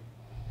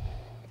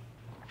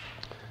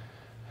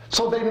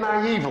 So they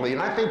naively,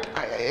 and I think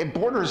it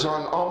borders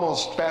on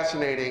almost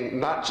fascinating,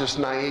 not just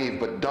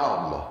naive, but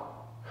dumb.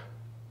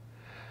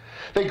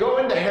 They go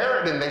into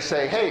Herod and they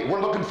say, hey,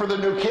 we're looking for the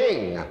new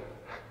king.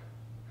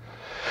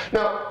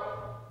 Now,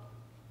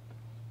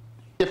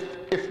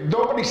 if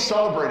nobody's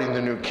celebrating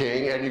the new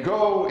king, and you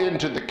go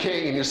into the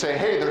king and you say,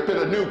 hey, there's been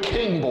a new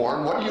king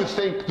born, what do you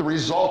think the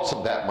results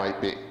of that might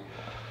be?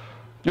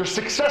 Your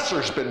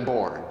successor's been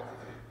born.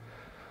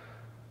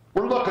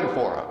 We're looking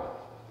for him.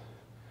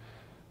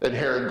 And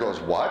Herod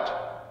goes,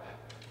 what?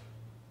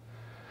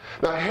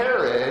 Now,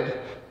 Herod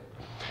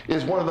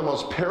is one of the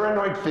most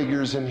paranoid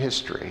figures in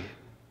history.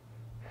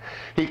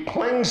 He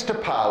clings to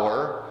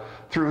power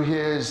through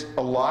his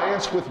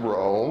alliance with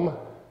Rome.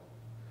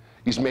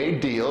 He's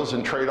made deals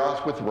and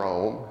trade-offs with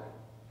Rome.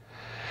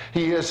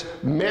 He is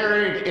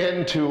married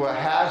into a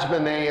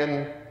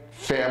Hasmonean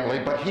family,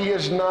 but he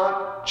is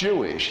not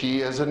Jewish.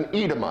 He is an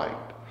Edomite.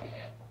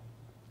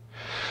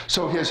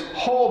 So his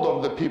hold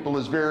of the people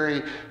is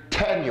very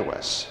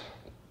tenuous.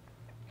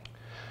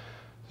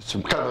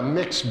 Some kind of a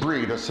mixed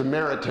breed, a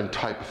Samaritan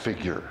type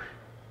figure.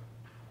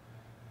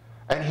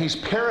 And he's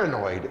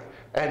paranoid,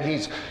 and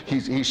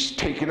he's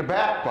taken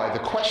aback by the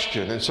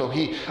question. And so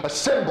he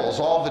assembles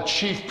all the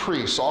chief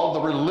priests, all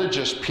the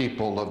religious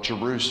people of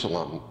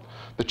Jerusalem,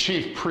 the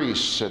chief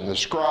priests and the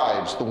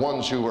scribes, the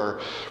ones who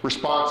are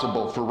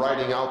responsible for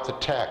writing out the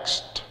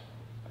text.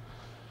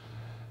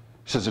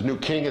 He says, a new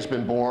king has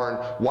been born.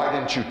 Why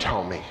didn't you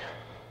tell me?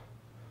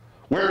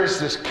 Where is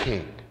this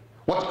king?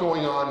 What's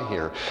going on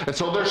here? And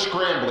so they're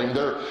scrambling.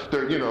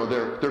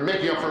 They're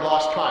making up for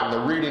lost time.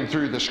 They're reading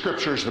through the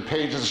scriptures, the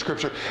pages of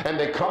scripture, and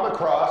they come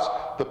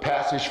across the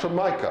passage from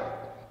Micah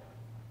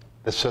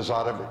that says,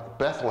 out of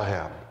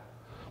Bethlehem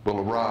will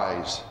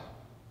arise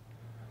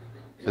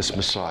this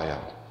Messiah.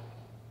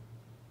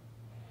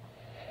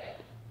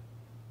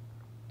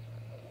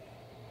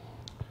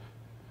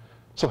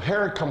 So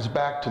Herod comes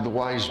back to the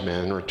wise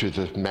men, or to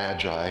the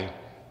Magi,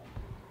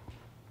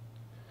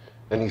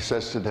 and he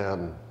says to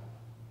them,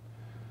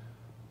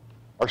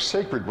 our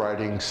sacred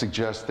writings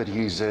suggest that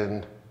he's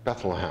in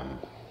Bethlehem.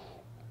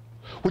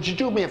 Would you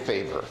do me a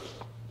favor?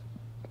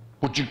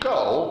 Would you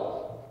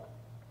go,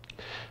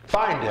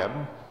 find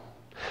him,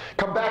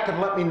 come back and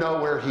let me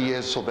know where he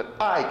is so that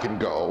I can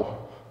go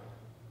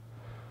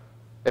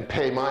and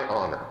pay my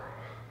honor?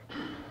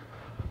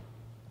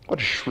 What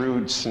a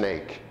shrewd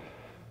snake.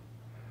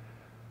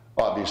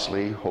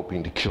 Obviously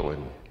hoping to kill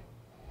him.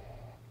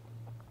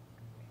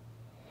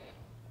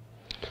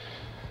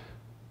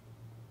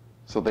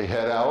 So they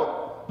head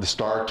out. The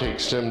star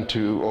takes them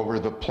to over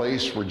the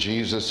place where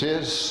Jesus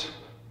is,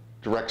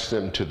 directs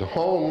them to the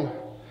home,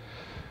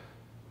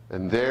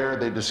 and there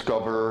they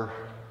discover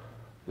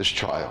this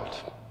child.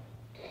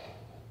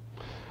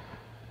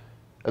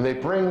 And they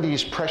bring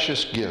these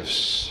precious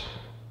gifts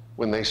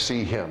when they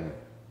see him.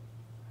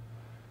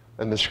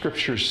 And the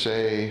scriptures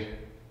say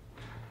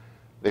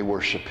they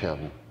worship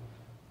him.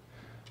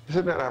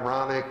 Isn't it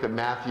ironic that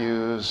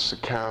Matthew's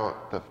account,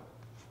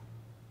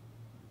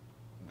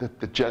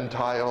 the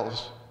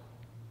Gentiles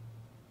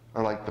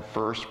are like the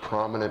first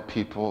prominent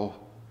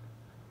people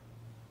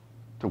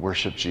to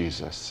worship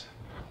Jesus?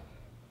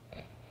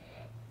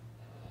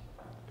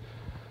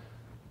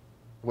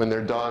 When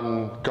they're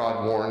done,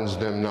 God warns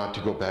them not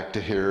to go back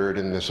to Herod,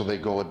 and so they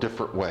go a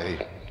different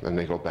way, and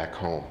they go back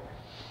home.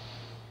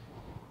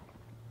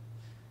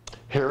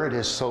 Herod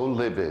is so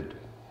livid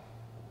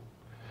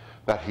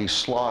that he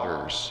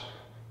slaughters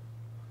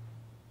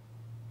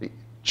the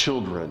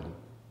children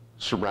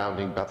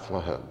surrounding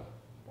Bethlehem,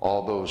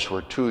 all those who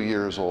are 2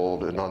 years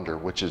old and under,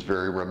 which is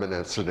very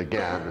reminiscent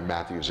again in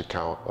Matthew's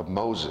account of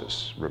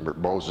Moses. Remember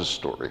Moses'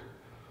 story.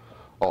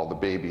 All the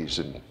babies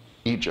in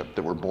Egypt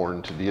that were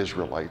born to the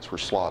Israelites were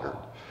slaughtered.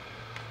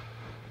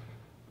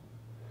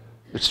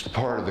 It's the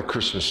part of the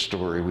Christmas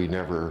story we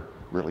never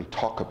really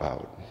talk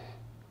about.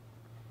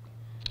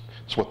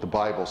 It's what the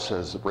Bible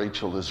says, that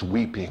Rachel is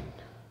weeping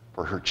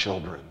for her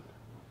children.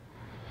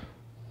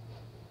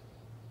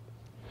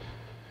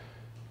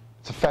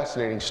 It's a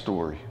fascinating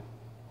story.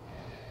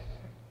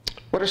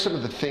 What are some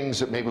of the things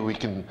that maybe we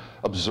can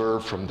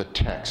observe from the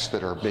text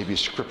that are maybe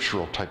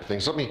scriptural type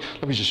things? Let me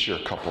just share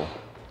a couple.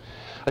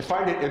 I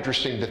find it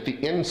interesting that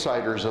the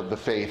insiders of the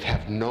faith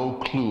have no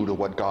clue to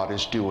what God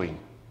is doing.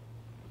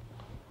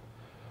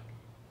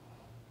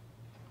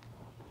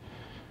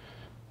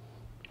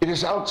 It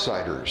is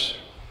outsiders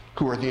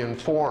who are the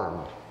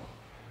informed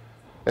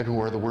and who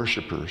are the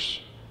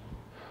worshipers.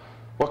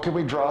 What can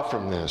we draw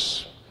from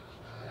this?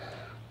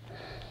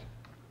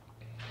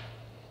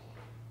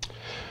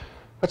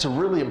 That's a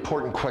really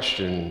important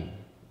question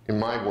in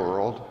my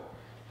world.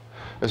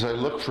 as I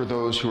look for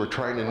those who are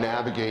trying to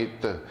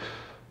navigate the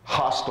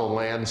hostile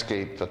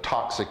landscape, the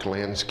toxic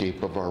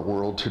landscape of our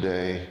world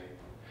today,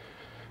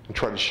 and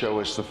try to show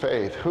us the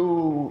faith,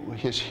 who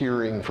is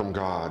hearing from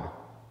God?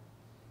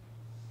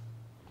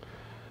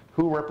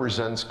 Who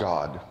represents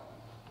God?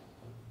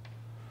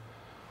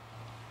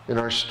 In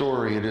our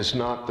story, it is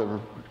not the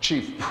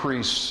chief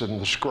priests and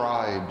the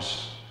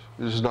scribes.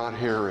 It is not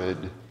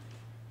Herod.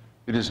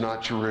 It is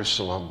not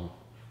Jerusalem.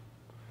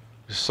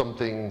 It is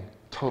something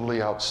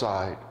totally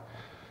outside.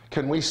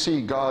 Can we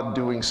see God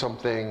doing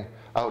something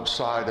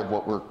outside of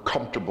what we're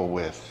comfortable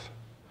with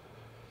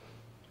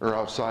or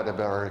outside of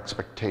our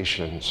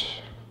expectations?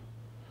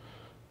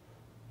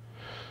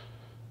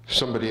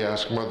 Somebody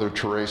asked Mother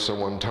Teresa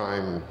one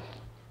time,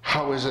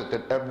 how is it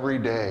that every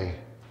day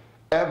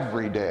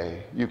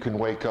you can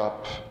wake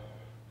up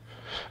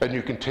and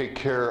you can take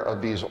care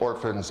of these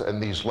orphans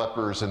and these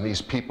lepers and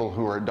these people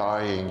who are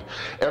dying,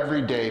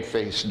 every day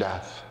face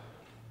death?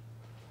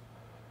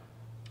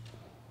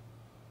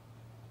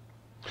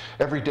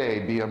 Every day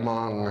be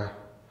among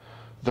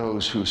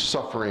those whose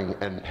suffering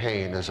and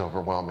pain is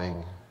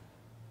overwhelming.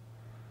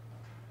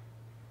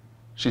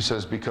 She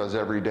says, because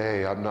every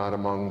day I'm not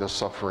among the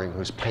suffering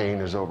whose pain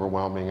is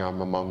overwhelming,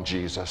 I'm among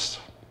Jesus.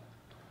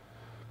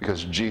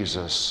 Because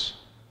Jesus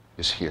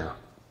is here.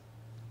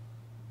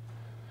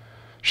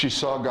 She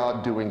saw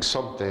God doing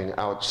something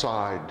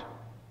outside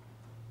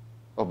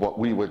of what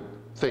we would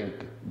think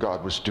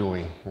God was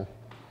doing.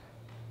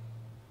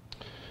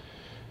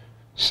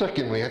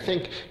 Secondly, I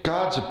think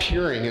God's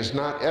appearing is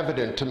not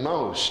evident to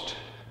most.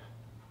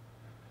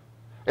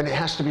 And it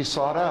has to be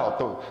sought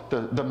out.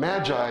 The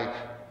Magi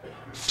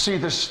see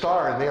this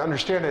star and they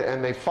understand it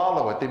and they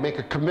follow it. They make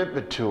a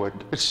commitment to it.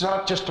 It's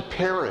not just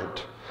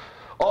apparent.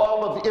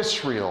 All of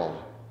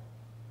Israel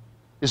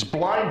is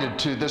blinded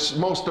to this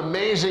most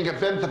amazing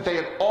event that they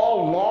had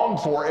all longed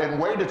for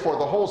and waited for.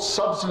 The whole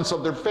substance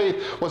of their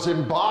faith was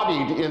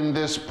embodied in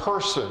this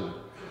person,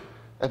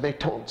 and they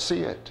don't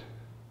see it.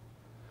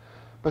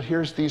 But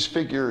here's these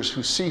figures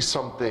who see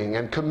something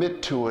and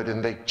commit to it,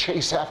 and they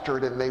chase after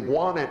it, and they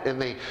want it,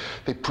 and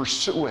they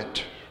pursue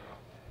it.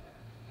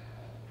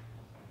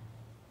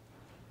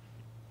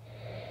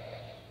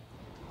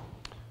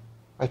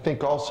 I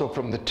think also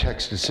from the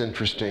text it's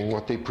interesting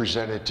what they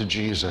presented to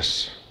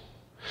Jesus.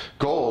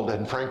 Gold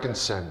and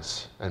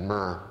frankincense and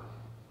myrrh.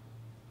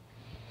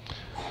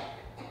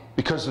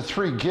 Because the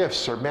three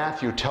gifts are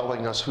Matthew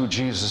telling us who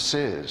Jesus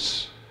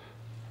is.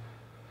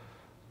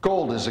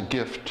 Gold is a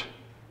gift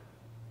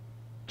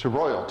to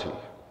royalty.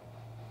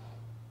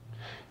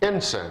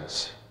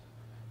 Incense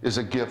is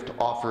a gift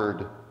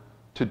offered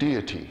to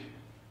deity.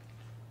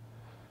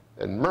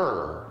 And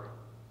myrrh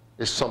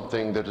is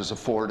something that is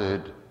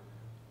afforded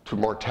to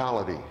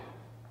mortality.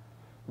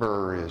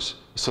 Myrrh is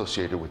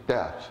associated with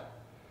death.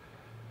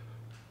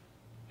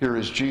 Here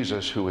is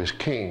Jesus, who is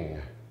King,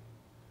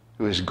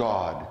 who is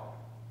God,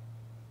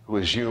 who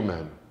is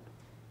human,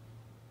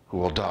 who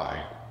will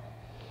die.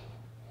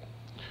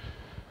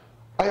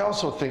 I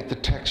also think the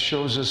text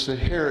shows us that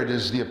Herod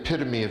is the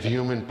epitome of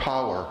human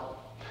power.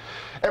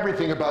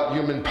 Everything about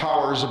human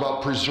power is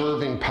about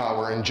preserving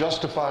power and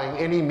justifying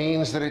any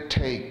means that it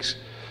takes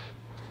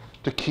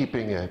to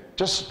keeping it.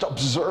 Just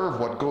observe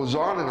what goes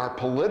on in our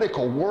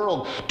political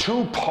world.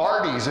 Two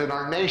parties in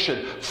our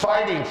nation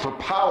fighting for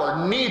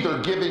power, neither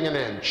giving an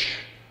inch.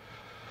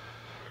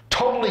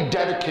 Totally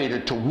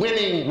dedicated to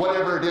winning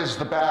whatever it is,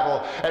 the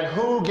battle. And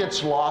who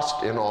gets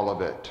lost in all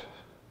of it?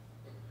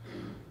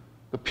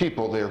 The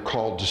people they are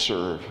called to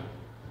serve.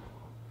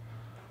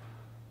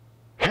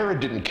 Herod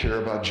didn't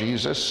care about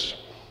Jesus.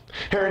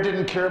 Herod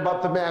didn't care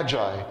about the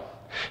Magi.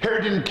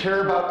 Herod didn't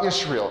care about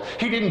Israel.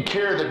 He didn't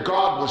care that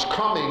God was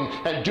coming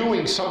and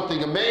doing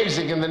something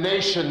amazing in the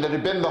nation that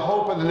had been the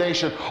hope of the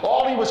nation.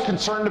 All he was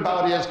concerned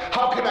about is,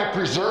 how can I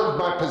preserve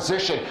my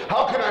position?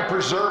 How can I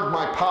preserve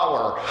my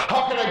power?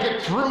 How can I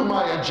get through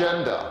my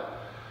agenda?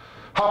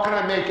 How can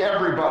I make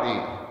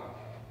everybody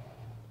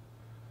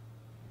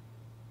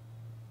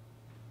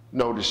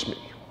notice me?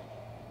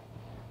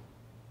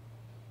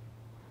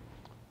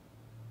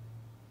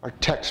 Our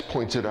text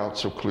points it out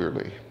so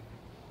clearly.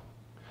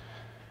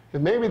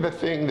 And maybe the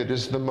thing that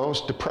is the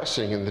most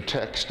depressing in the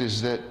text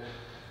is that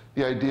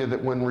the idea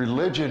that when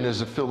religion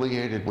is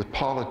affiliated with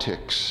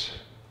politics,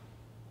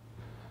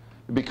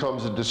 it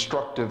becomes a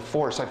destructive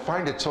force. I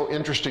find it so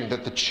interesting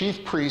that the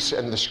chief priests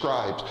and the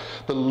scribes,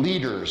 the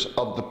leaders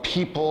of the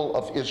people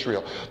of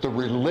Israel, the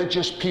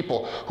religious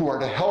people who are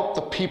to help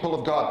the people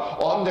of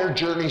God on their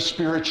journey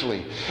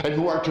spiritually and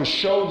who are to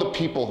show the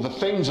people the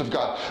things of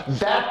God,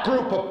 that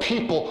group of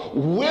people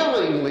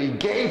willingly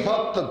gave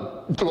up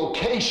the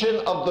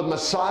location of the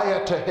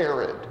Messiah to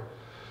Herod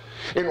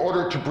in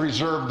order to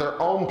preserve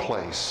their own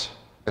place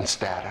and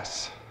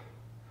status.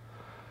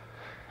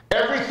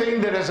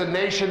 Everything that as a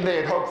nation they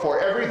had hoped for,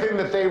 everything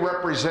that they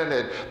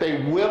represented,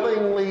 they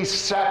willingly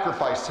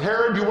sacrificed.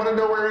 Herod, you want to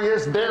know where he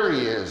is? There he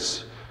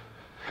is.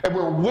 And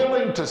we're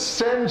willing to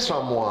send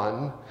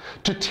someone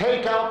to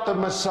take out the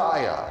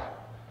Messiah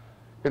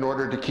in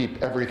order to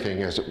keep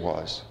everything as it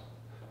was.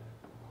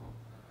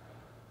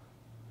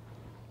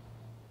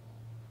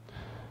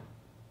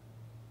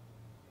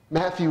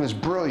 Matthew is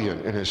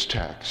brilliant in his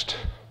text.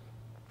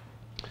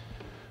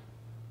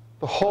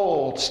 The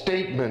whole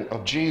statement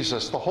of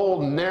Jesus, the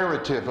whole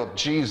narrative of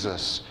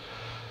Jesus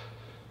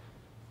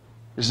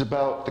is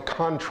about the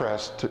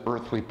contrast to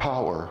earthly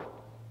power.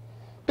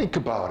 Think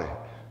about it.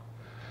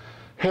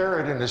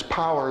 Herod and his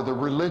power, the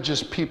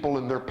religious people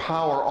and their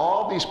power,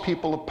 all these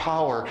people of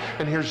power,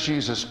 and here's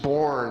Jesus,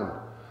 born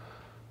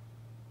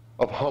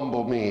of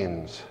humble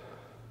means,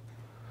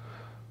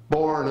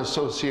 born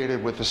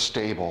associated with a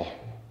stable,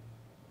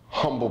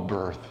 humble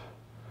birth,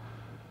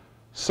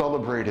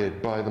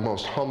 celebrated by the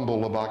most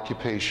humble of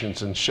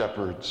occupations and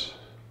shepherds,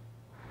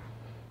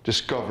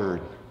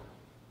 discovered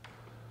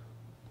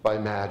by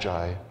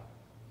magi.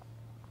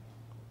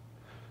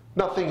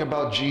 Nothing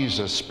about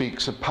Jesus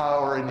speaks of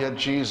power, and yet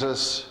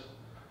Jesus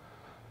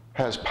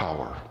has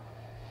power.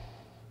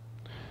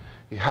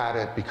 He had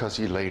it because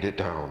he laid it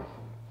down.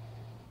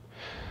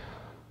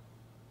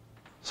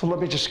 So let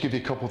me just give you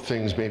a couple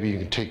things maybe you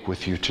can take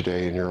with you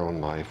today in your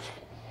own life.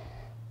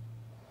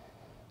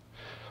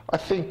 I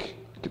think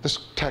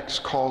this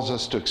text calls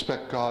us to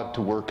expect God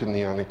to work in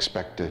the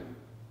unexpected.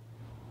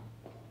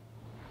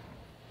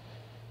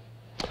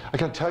 I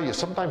gotta tell you,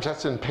 sometimes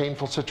that's in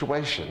painful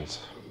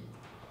situations.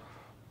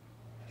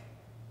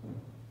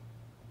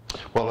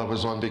 While I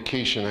was on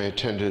vacation, I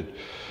attended the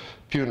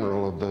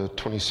funeral of the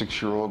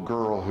 26-year-old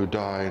girl who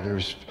died,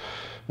 whose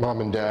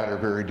mom and dad are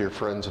very dear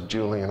friends of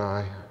Julie and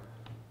I.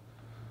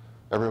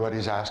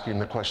 Everybody's asking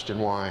the question,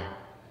 why?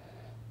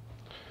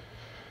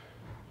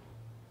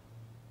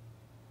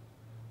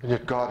 And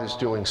yet God is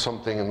doing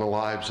something in the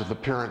lives of the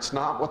parents,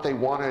 not what they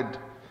wanted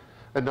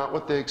and not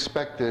what they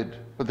expected,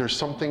 but there's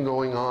something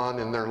going on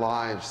in their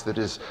lives that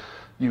is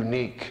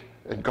unique,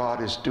 and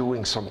God is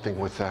doing something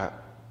with that.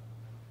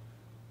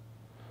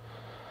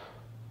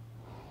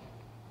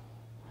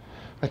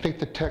 I think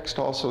the text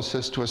also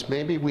says to us,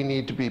 maybe we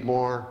need to be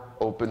more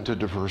open to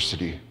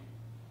diversity.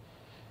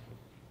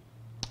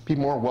 Be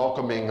more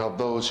welcoming of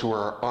those who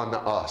are un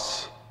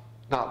us,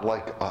 not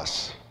like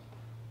us.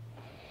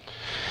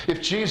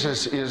 If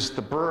Jesus is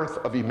the birth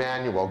of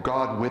Emmanuel,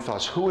 God with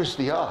us, who is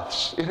the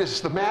us? It is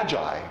the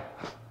Magi.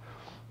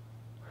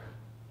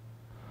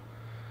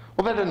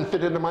 Well, that didn't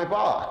fit into my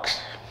box.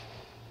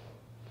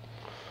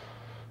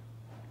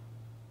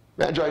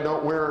 Magi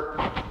don't wear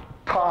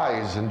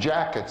ties and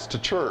jackets to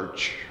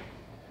church.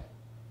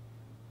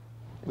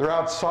 They're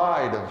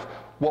outside of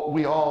what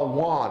we all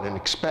want and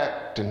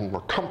expect and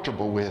we're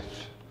comfortable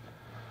with.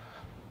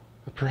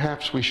 But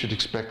perhaps we should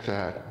expect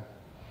that.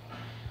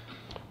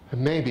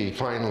 And maybe,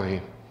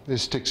 finally,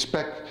 is to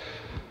expect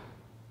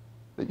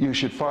that you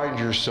should find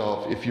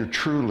yourself, if you're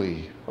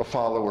truly a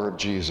follower of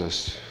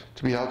Jesus,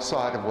 to be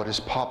outside of what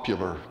is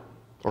popular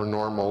or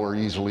normal or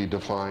easily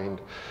defined.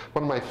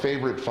 One of my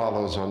favorite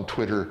follows on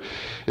Twitter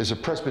is a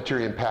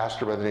Presbyterian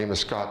pastor by the name of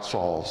Scott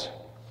Sauls.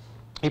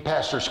 He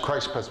pastors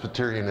Christ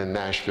Presbyterian in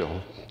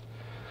Nashville.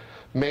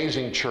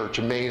 Amazing church,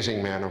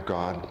 amazing man of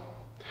God.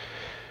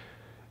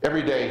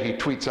 Every day he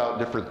tweets out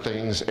different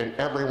things, and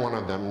every one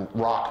of them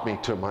rock me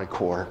to my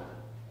core.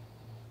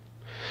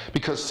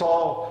 Because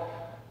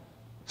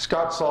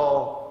Scott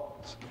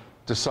Saul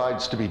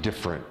decides to be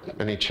different,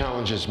 and he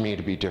challenges me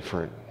to be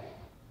different.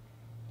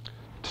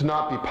 To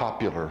not be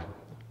popular,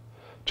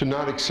 to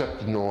not accept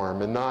the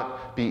norm, and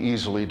not be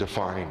easily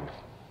defined.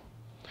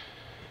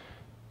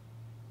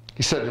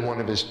 He said in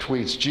one of his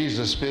tweets,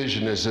 Jesus'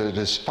 vision is that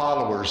his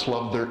followers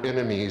love their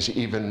enemies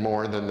even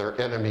more than their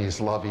enemies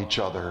love each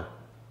other.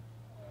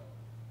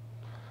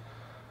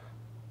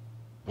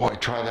 Boy,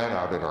 try that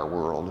out in our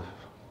world.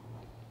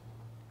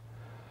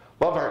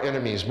 Love our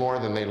enemies more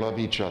than they love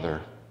each other.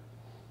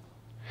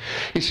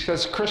 He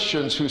says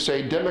Christians who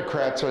say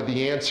Democrats are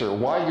the answer,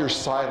 why your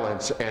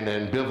silence and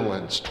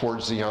ambivalence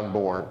towards the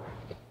unborn?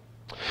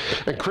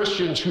 And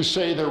Christians who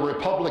say they're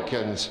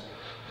Republicans,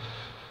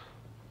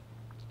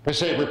 they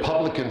say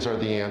Republicans are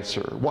the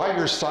answer, why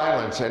your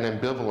silence and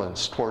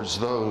ambivalence towards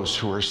those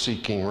who are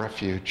seeking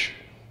refuge?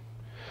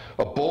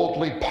 A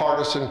boldly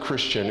partisan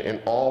Christian in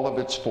all of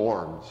its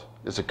forms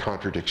is a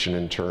contradiction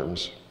in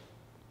terms.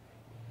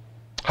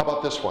 How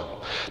about this one?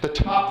 The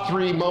top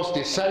 3 most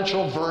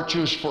essential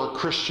virtues for a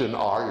Christian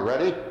are, you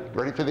ready?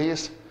 Ready for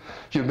these?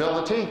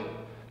 Humility,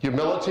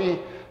 humility,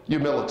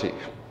 humility.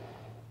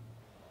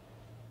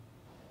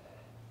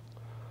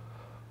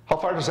 How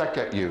far does that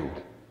get you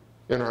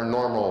in our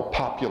normal,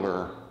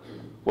 popular,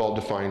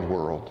 well-defined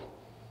world?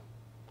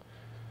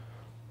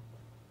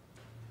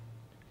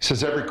 He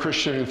says every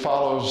Christian who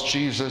follows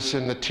Jesus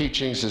in the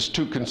teachings is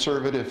too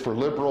conservative for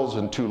liberals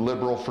and too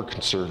liberal for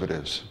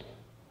conservatives.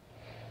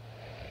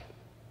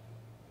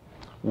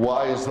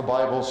 Why is the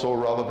Bible so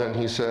relevant?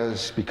 He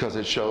says, because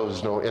it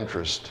shows no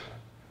interest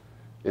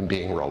in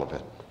being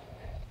relevant.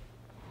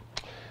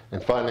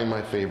 And finally,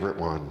 my favorite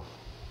one.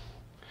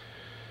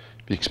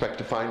 If you expect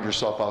to find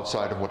yourself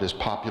outside of what is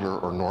popular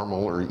or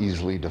normal or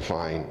easily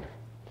defined,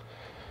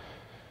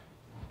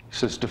 he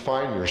says,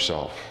 define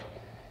yourself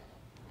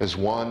as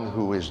one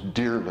who is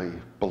dearly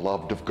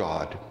beloved of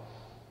God.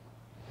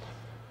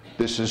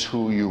 This is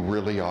who you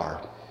really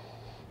are.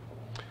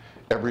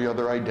 Every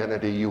other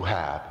identity you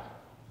have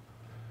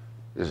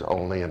is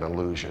only an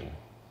illusion.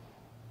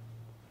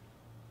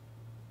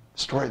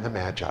 Story of the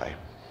Magi.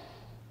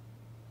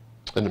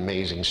 An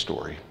amazing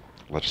story.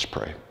 Let us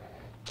pray.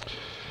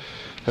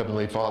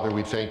 Heavenly Father,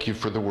 we thank you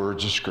for the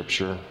words of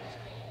Scripture,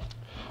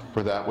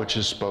 for that which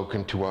is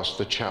spoken to us,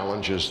 the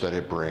challenges that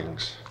it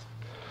brings.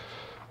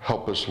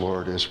 Help us,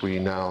 Lord, as we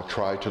now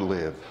try to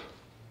live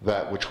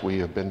that which we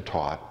have been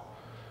taught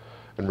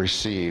and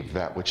receive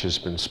that which has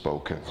been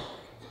spoken.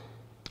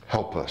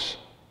 Help us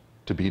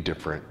to be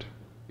different.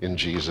 In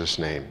Jesus'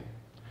 name,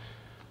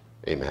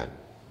 amen.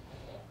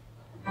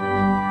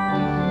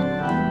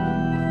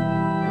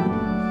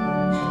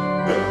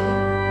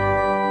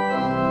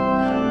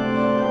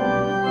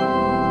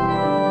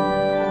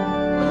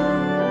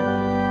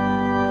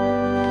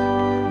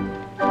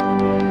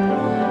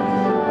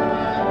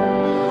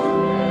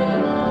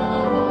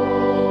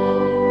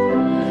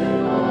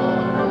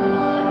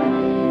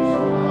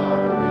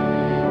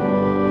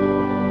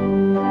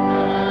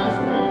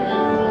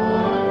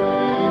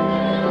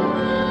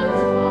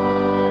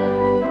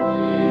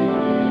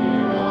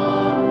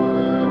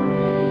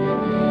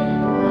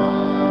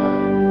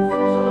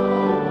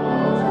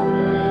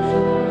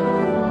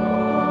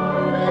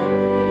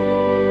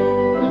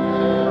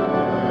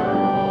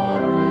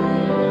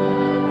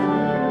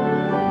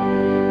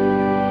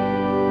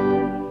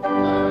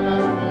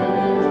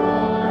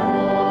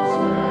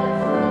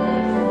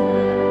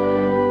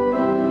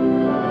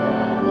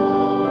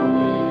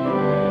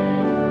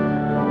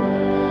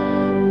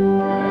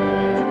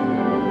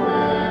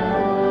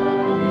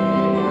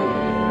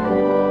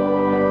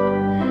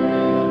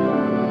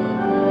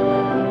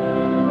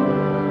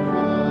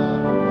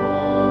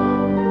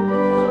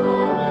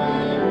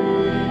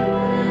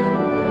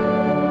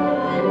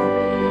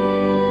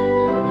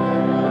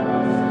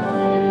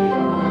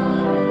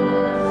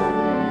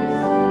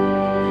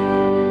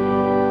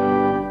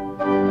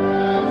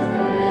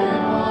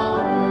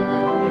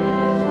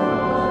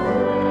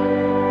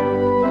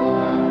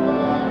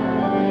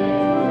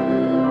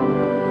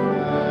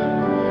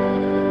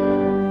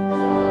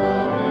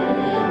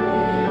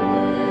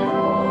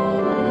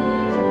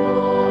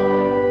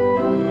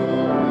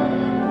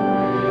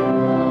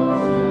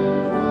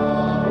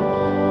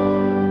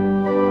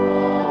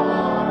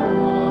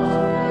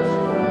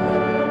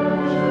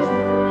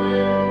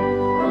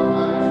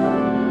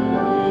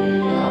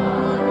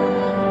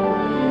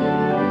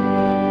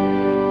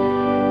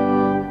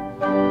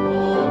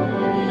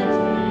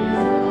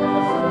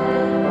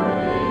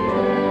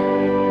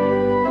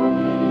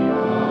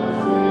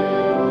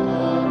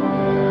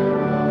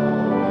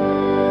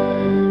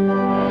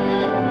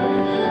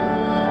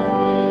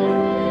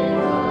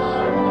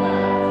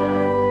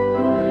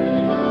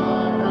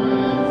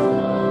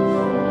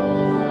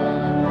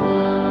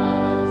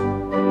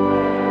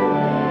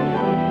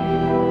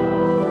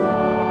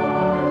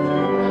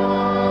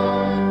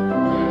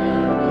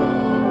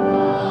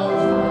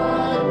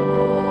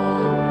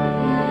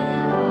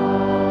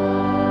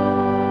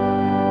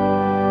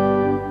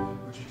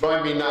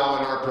 Join me now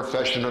in our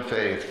profession of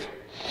faith.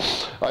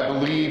 I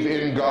believe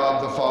in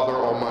God the Father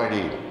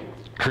Almighty,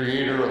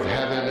 creator of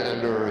heaven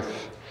and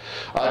earth.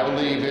 I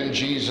believe in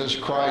Jesus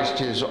Christ,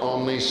 his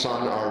only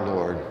Son, our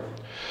Lord,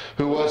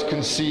 who was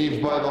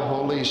conceived by the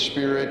Holy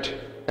Spirit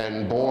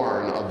and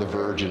born of the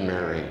Virgin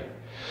Mary.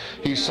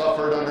 He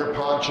suffered under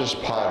Pontius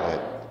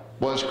Pilate,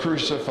 was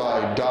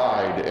crucified,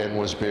 died, and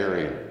was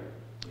buried.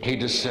 He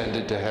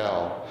descended to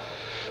hell.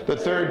 The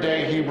third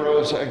day he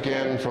rose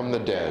again from the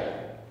dead.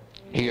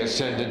 He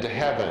ascended to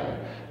heaven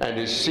and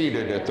is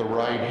seated at the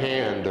right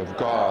hand of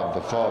God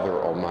the Father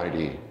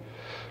Almighty.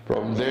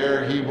 From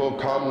there he will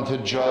come to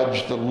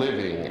judge the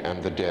living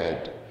and the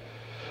dead.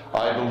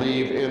 I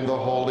believe in the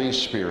Holy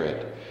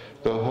Spirit,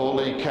 the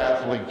Holy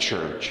Catholic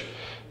Church,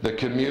 the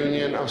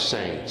communion of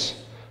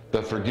saints,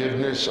 the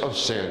forgiveness of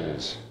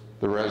sins,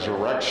 the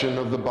resurrection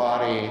of the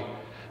body,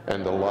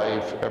 and the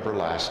life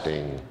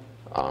everlasting.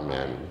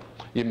 Amen.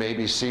 You may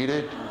be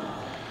seated.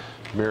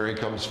 Mary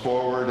comes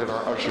forward and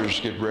our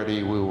ushers get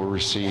ready. We will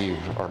receive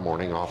our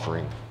morning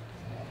offering.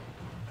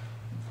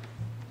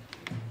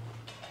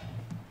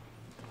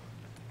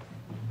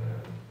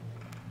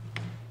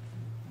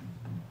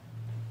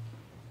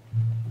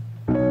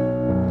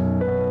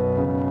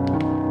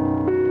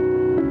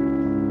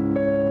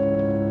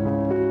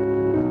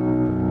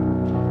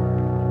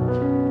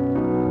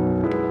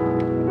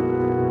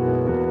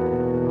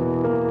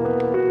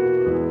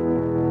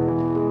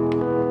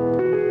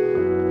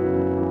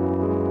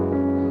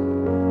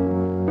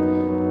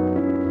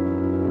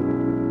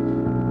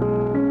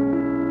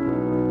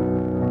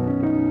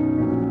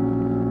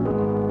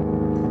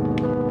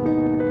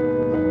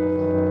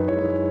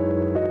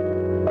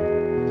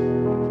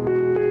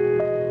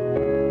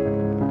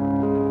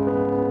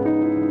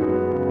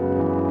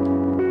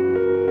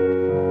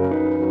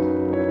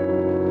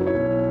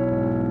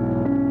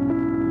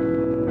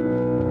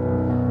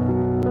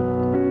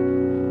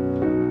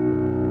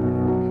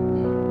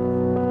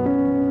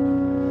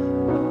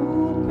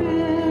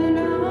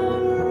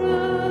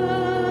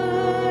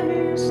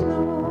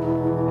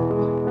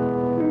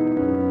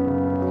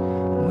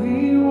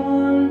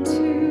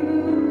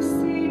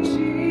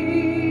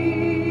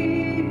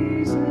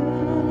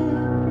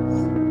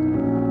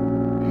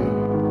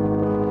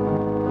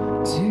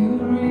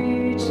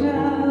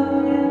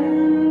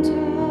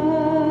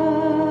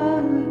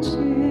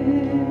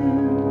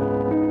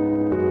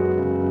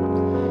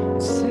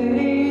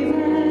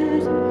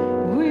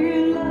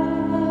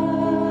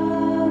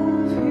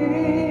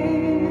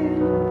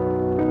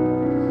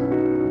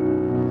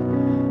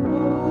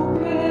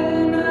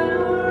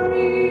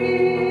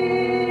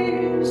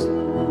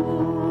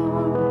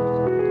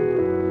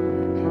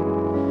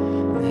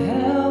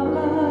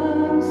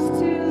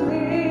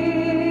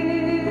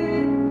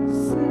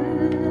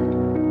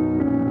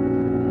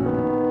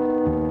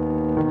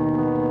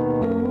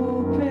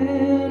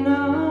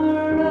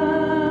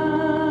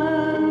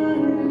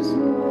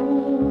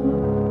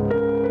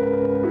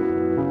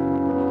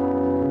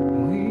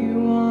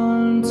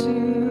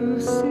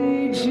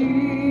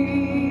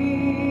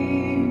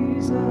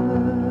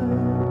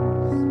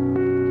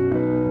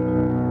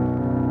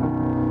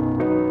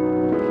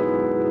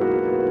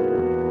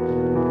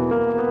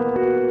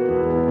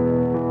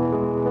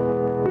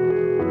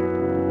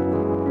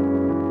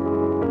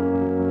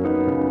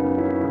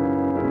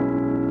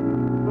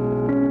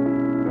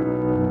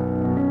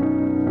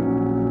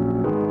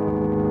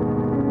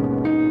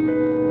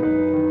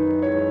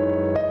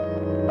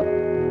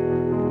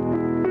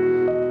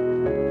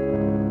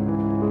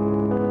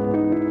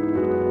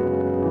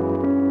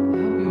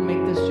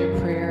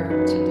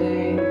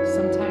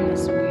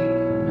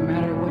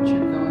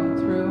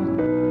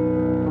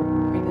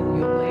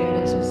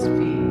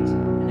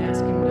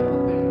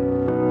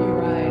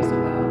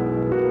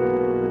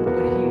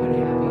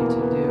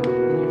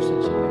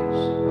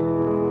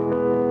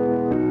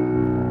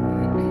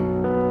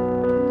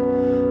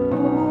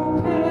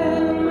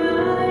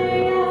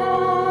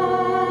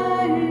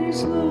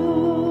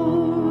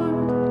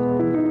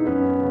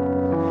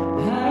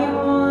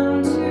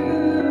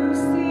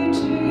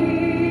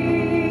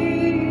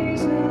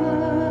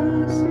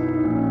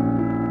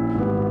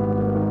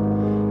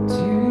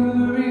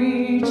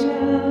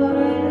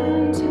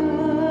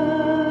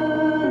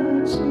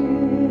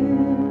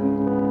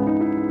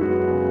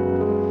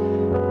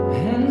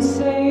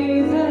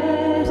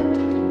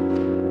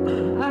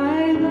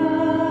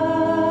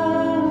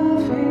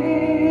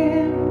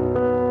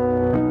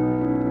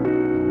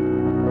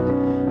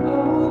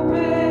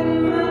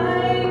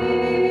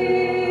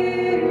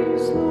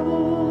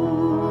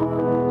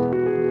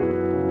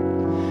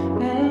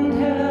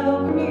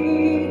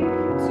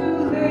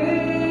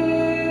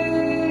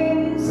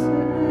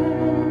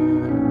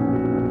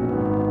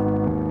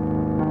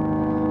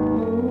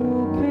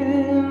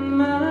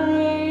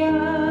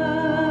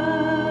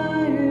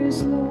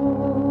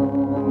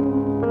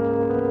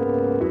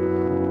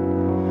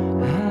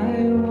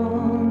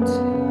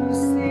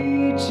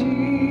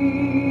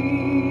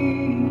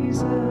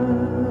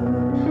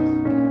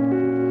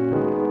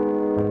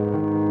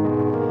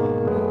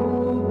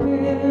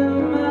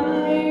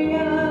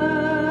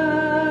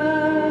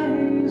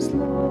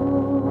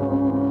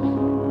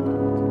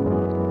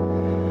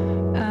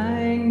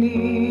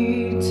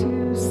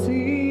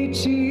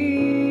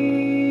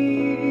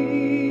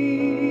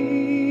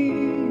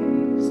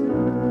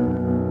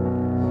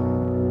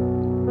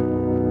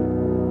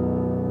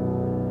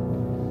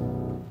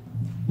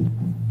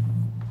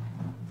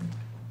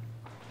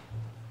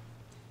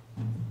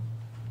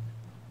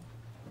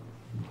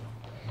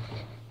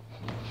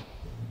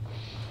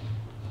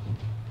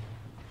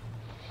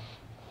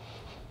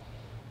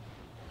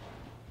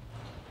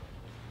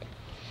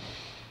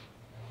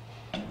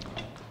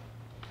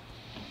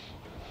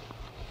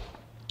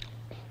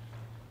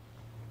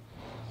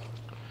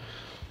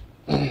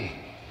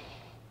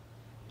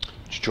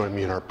 join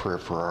me in our prayer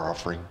for our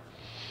offering?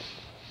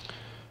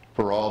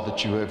 For all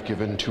that you have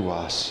given to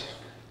us,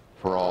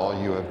 for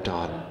all you have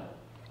done,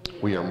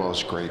 we are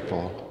most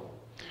grateful.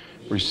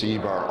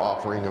 Receive our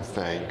offering of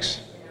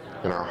thanks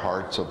in our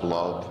hearts of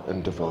love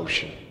and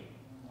devotion.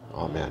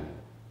 Amen.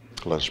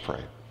 Let us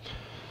pray.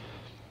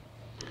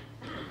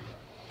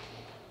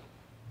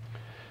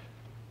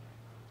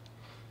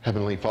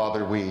 Heavenly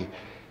Father, we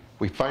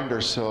find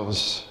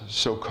ourselves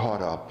so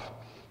caught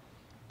up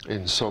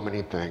in so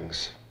many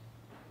things.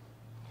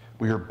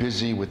 We are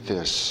busy with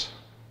this.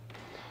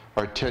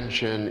 Our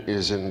attention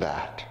is in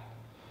that.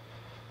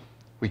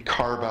 We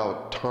carve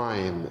out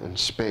time and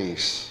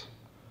space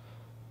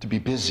to be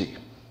busy,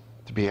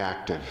 to be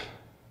active.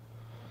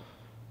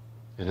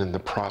 And in the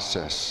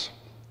process,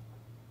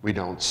 we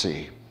don't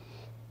see.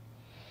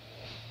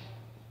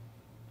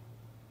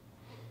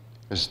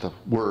 As the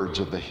words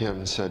of the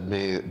hymn said,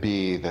 may it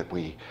be that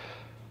we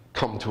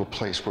come to a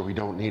place where we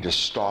don't need a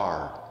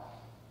star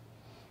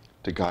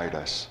to guide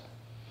us,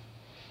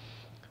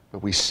 but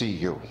we see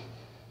you,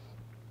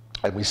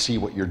 and we see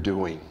what you're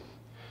doing,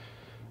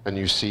 and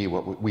we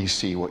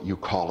see what you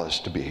call us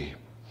to be.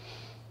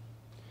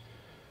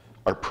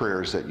 Our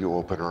prayer is that you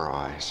open our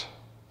eyes.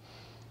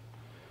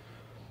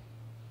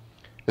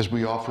 As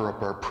we offer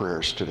up our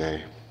prayers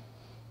today,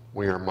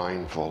 we are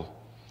mindful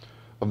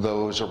of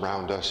those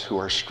around us who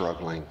are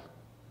struggling,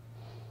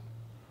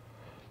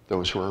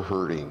 those who are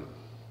hurting,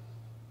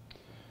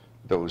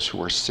 those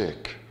who are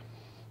sick,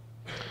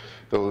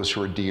 those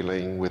who are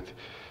dealing with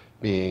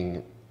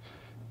being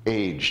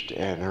aged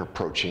and are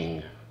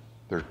approaching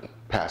their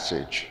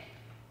passage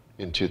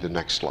into the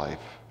next life.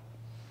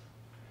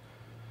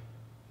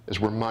 As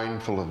we're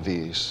mindful of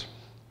these,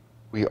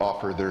 we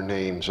offer their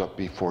names up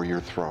before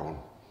your throne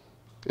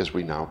as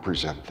we now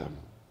present them.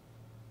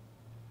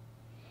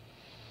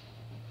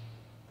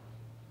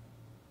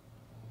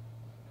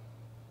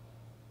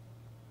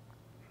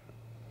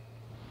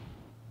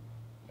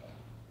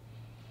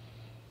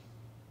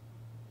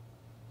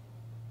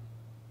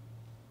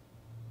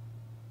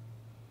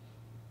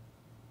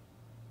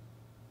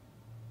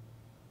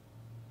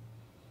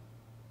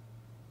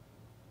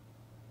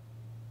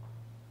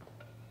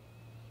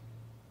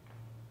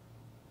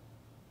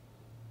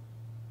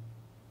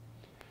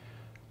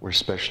 We're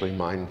especially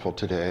mindful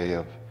today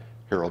of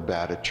Harold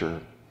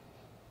Badicher,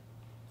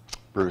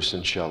 Bruce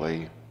and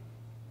Shelley,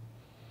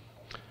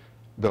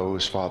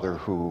 those, Father,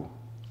 who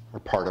are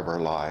part of our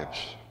lives,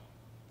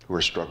 who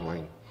are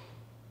struggling.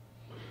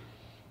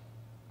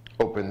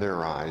 Open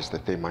their eyes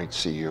that they might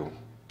see you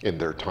in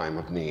their time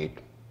of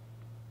need.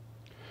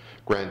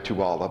 Grant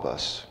to all of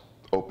us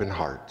open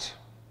hearts.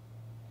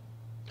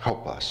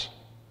 Help us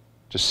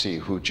to see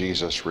who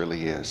Jesus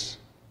really is.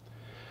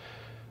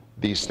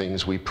 These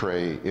things we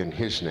pray in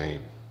his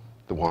name,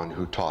 the one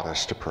who taught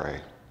us to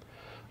pray.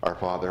 Our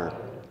Father,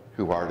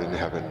 who art in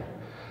heaven,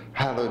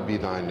 hallowed be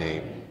thy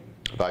name.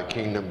 Thy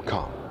kingdom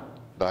come,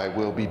 thy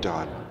will be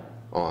done,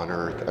 on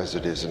earth as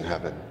it is in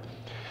heaven.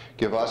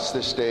 Give us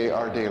this day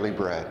our daily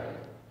bread,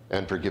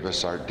 and forgive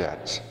us our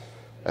debts,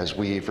 as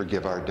we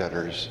forgive our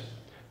debtors.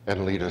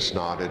 And lead us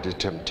not into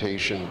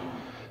temptation,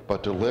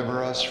 but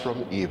deliver us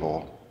from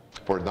evil.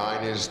 For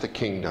thine is the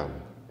kingdom,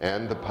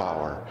 and the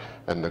power,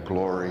 and the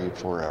glory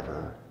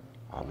forever.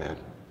 Amen.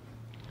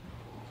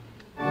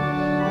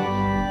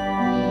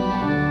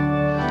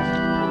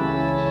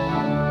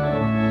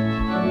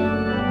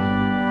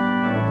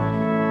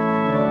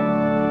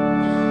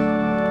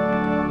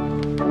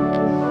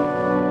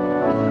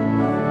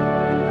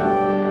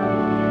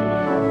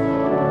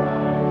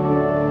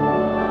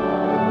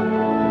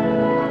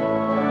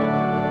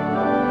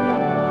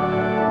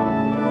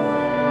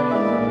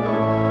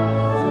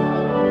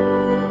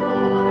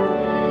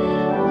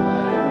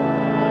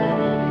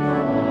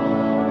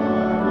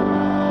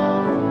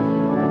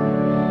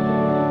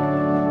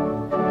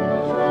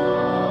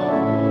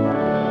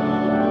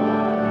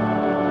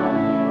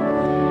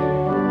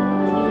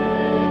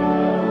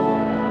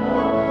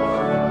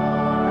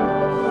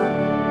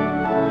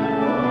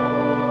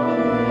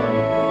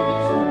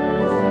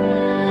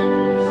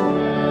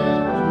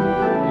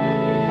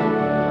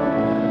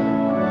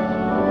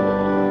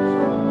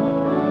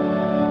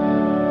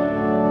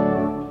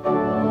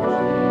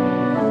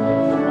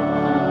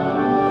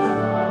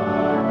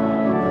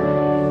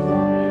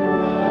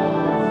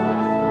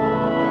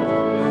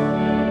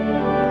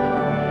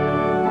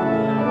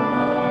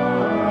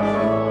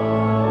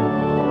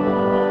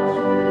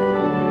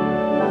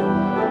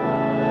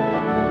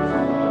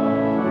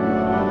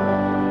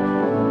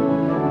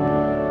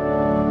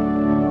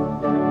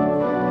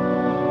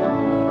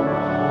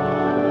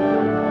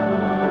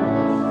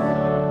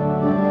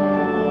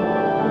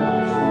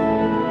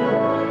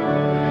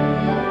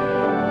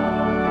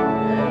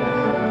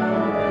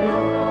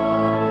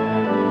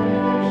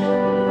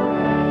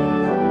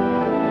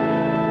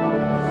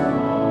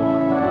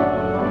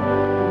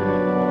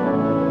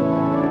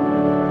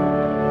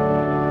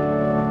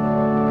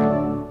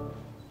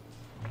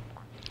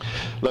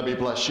 Let me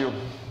bless you.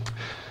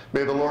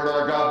 May the Lord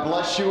our God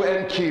bless you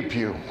and keep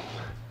you.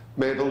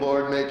 May the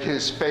Lord make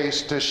his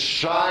face to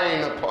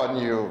shine upon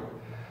you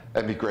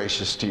and be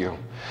gracious to you.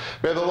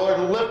 May the Lord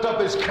lift up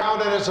his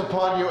countenance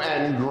upon you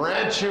and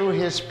grant you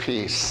his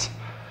peace.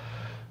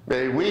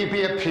 May we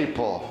be a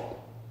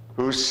people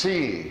who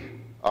see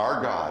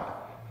our God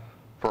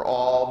for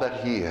all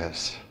that he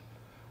is,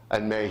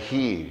 and may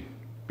he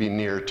be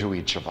near to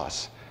each of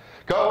us.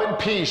 Go in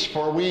peace,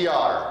 for we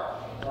are.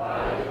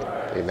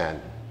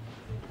 Amen.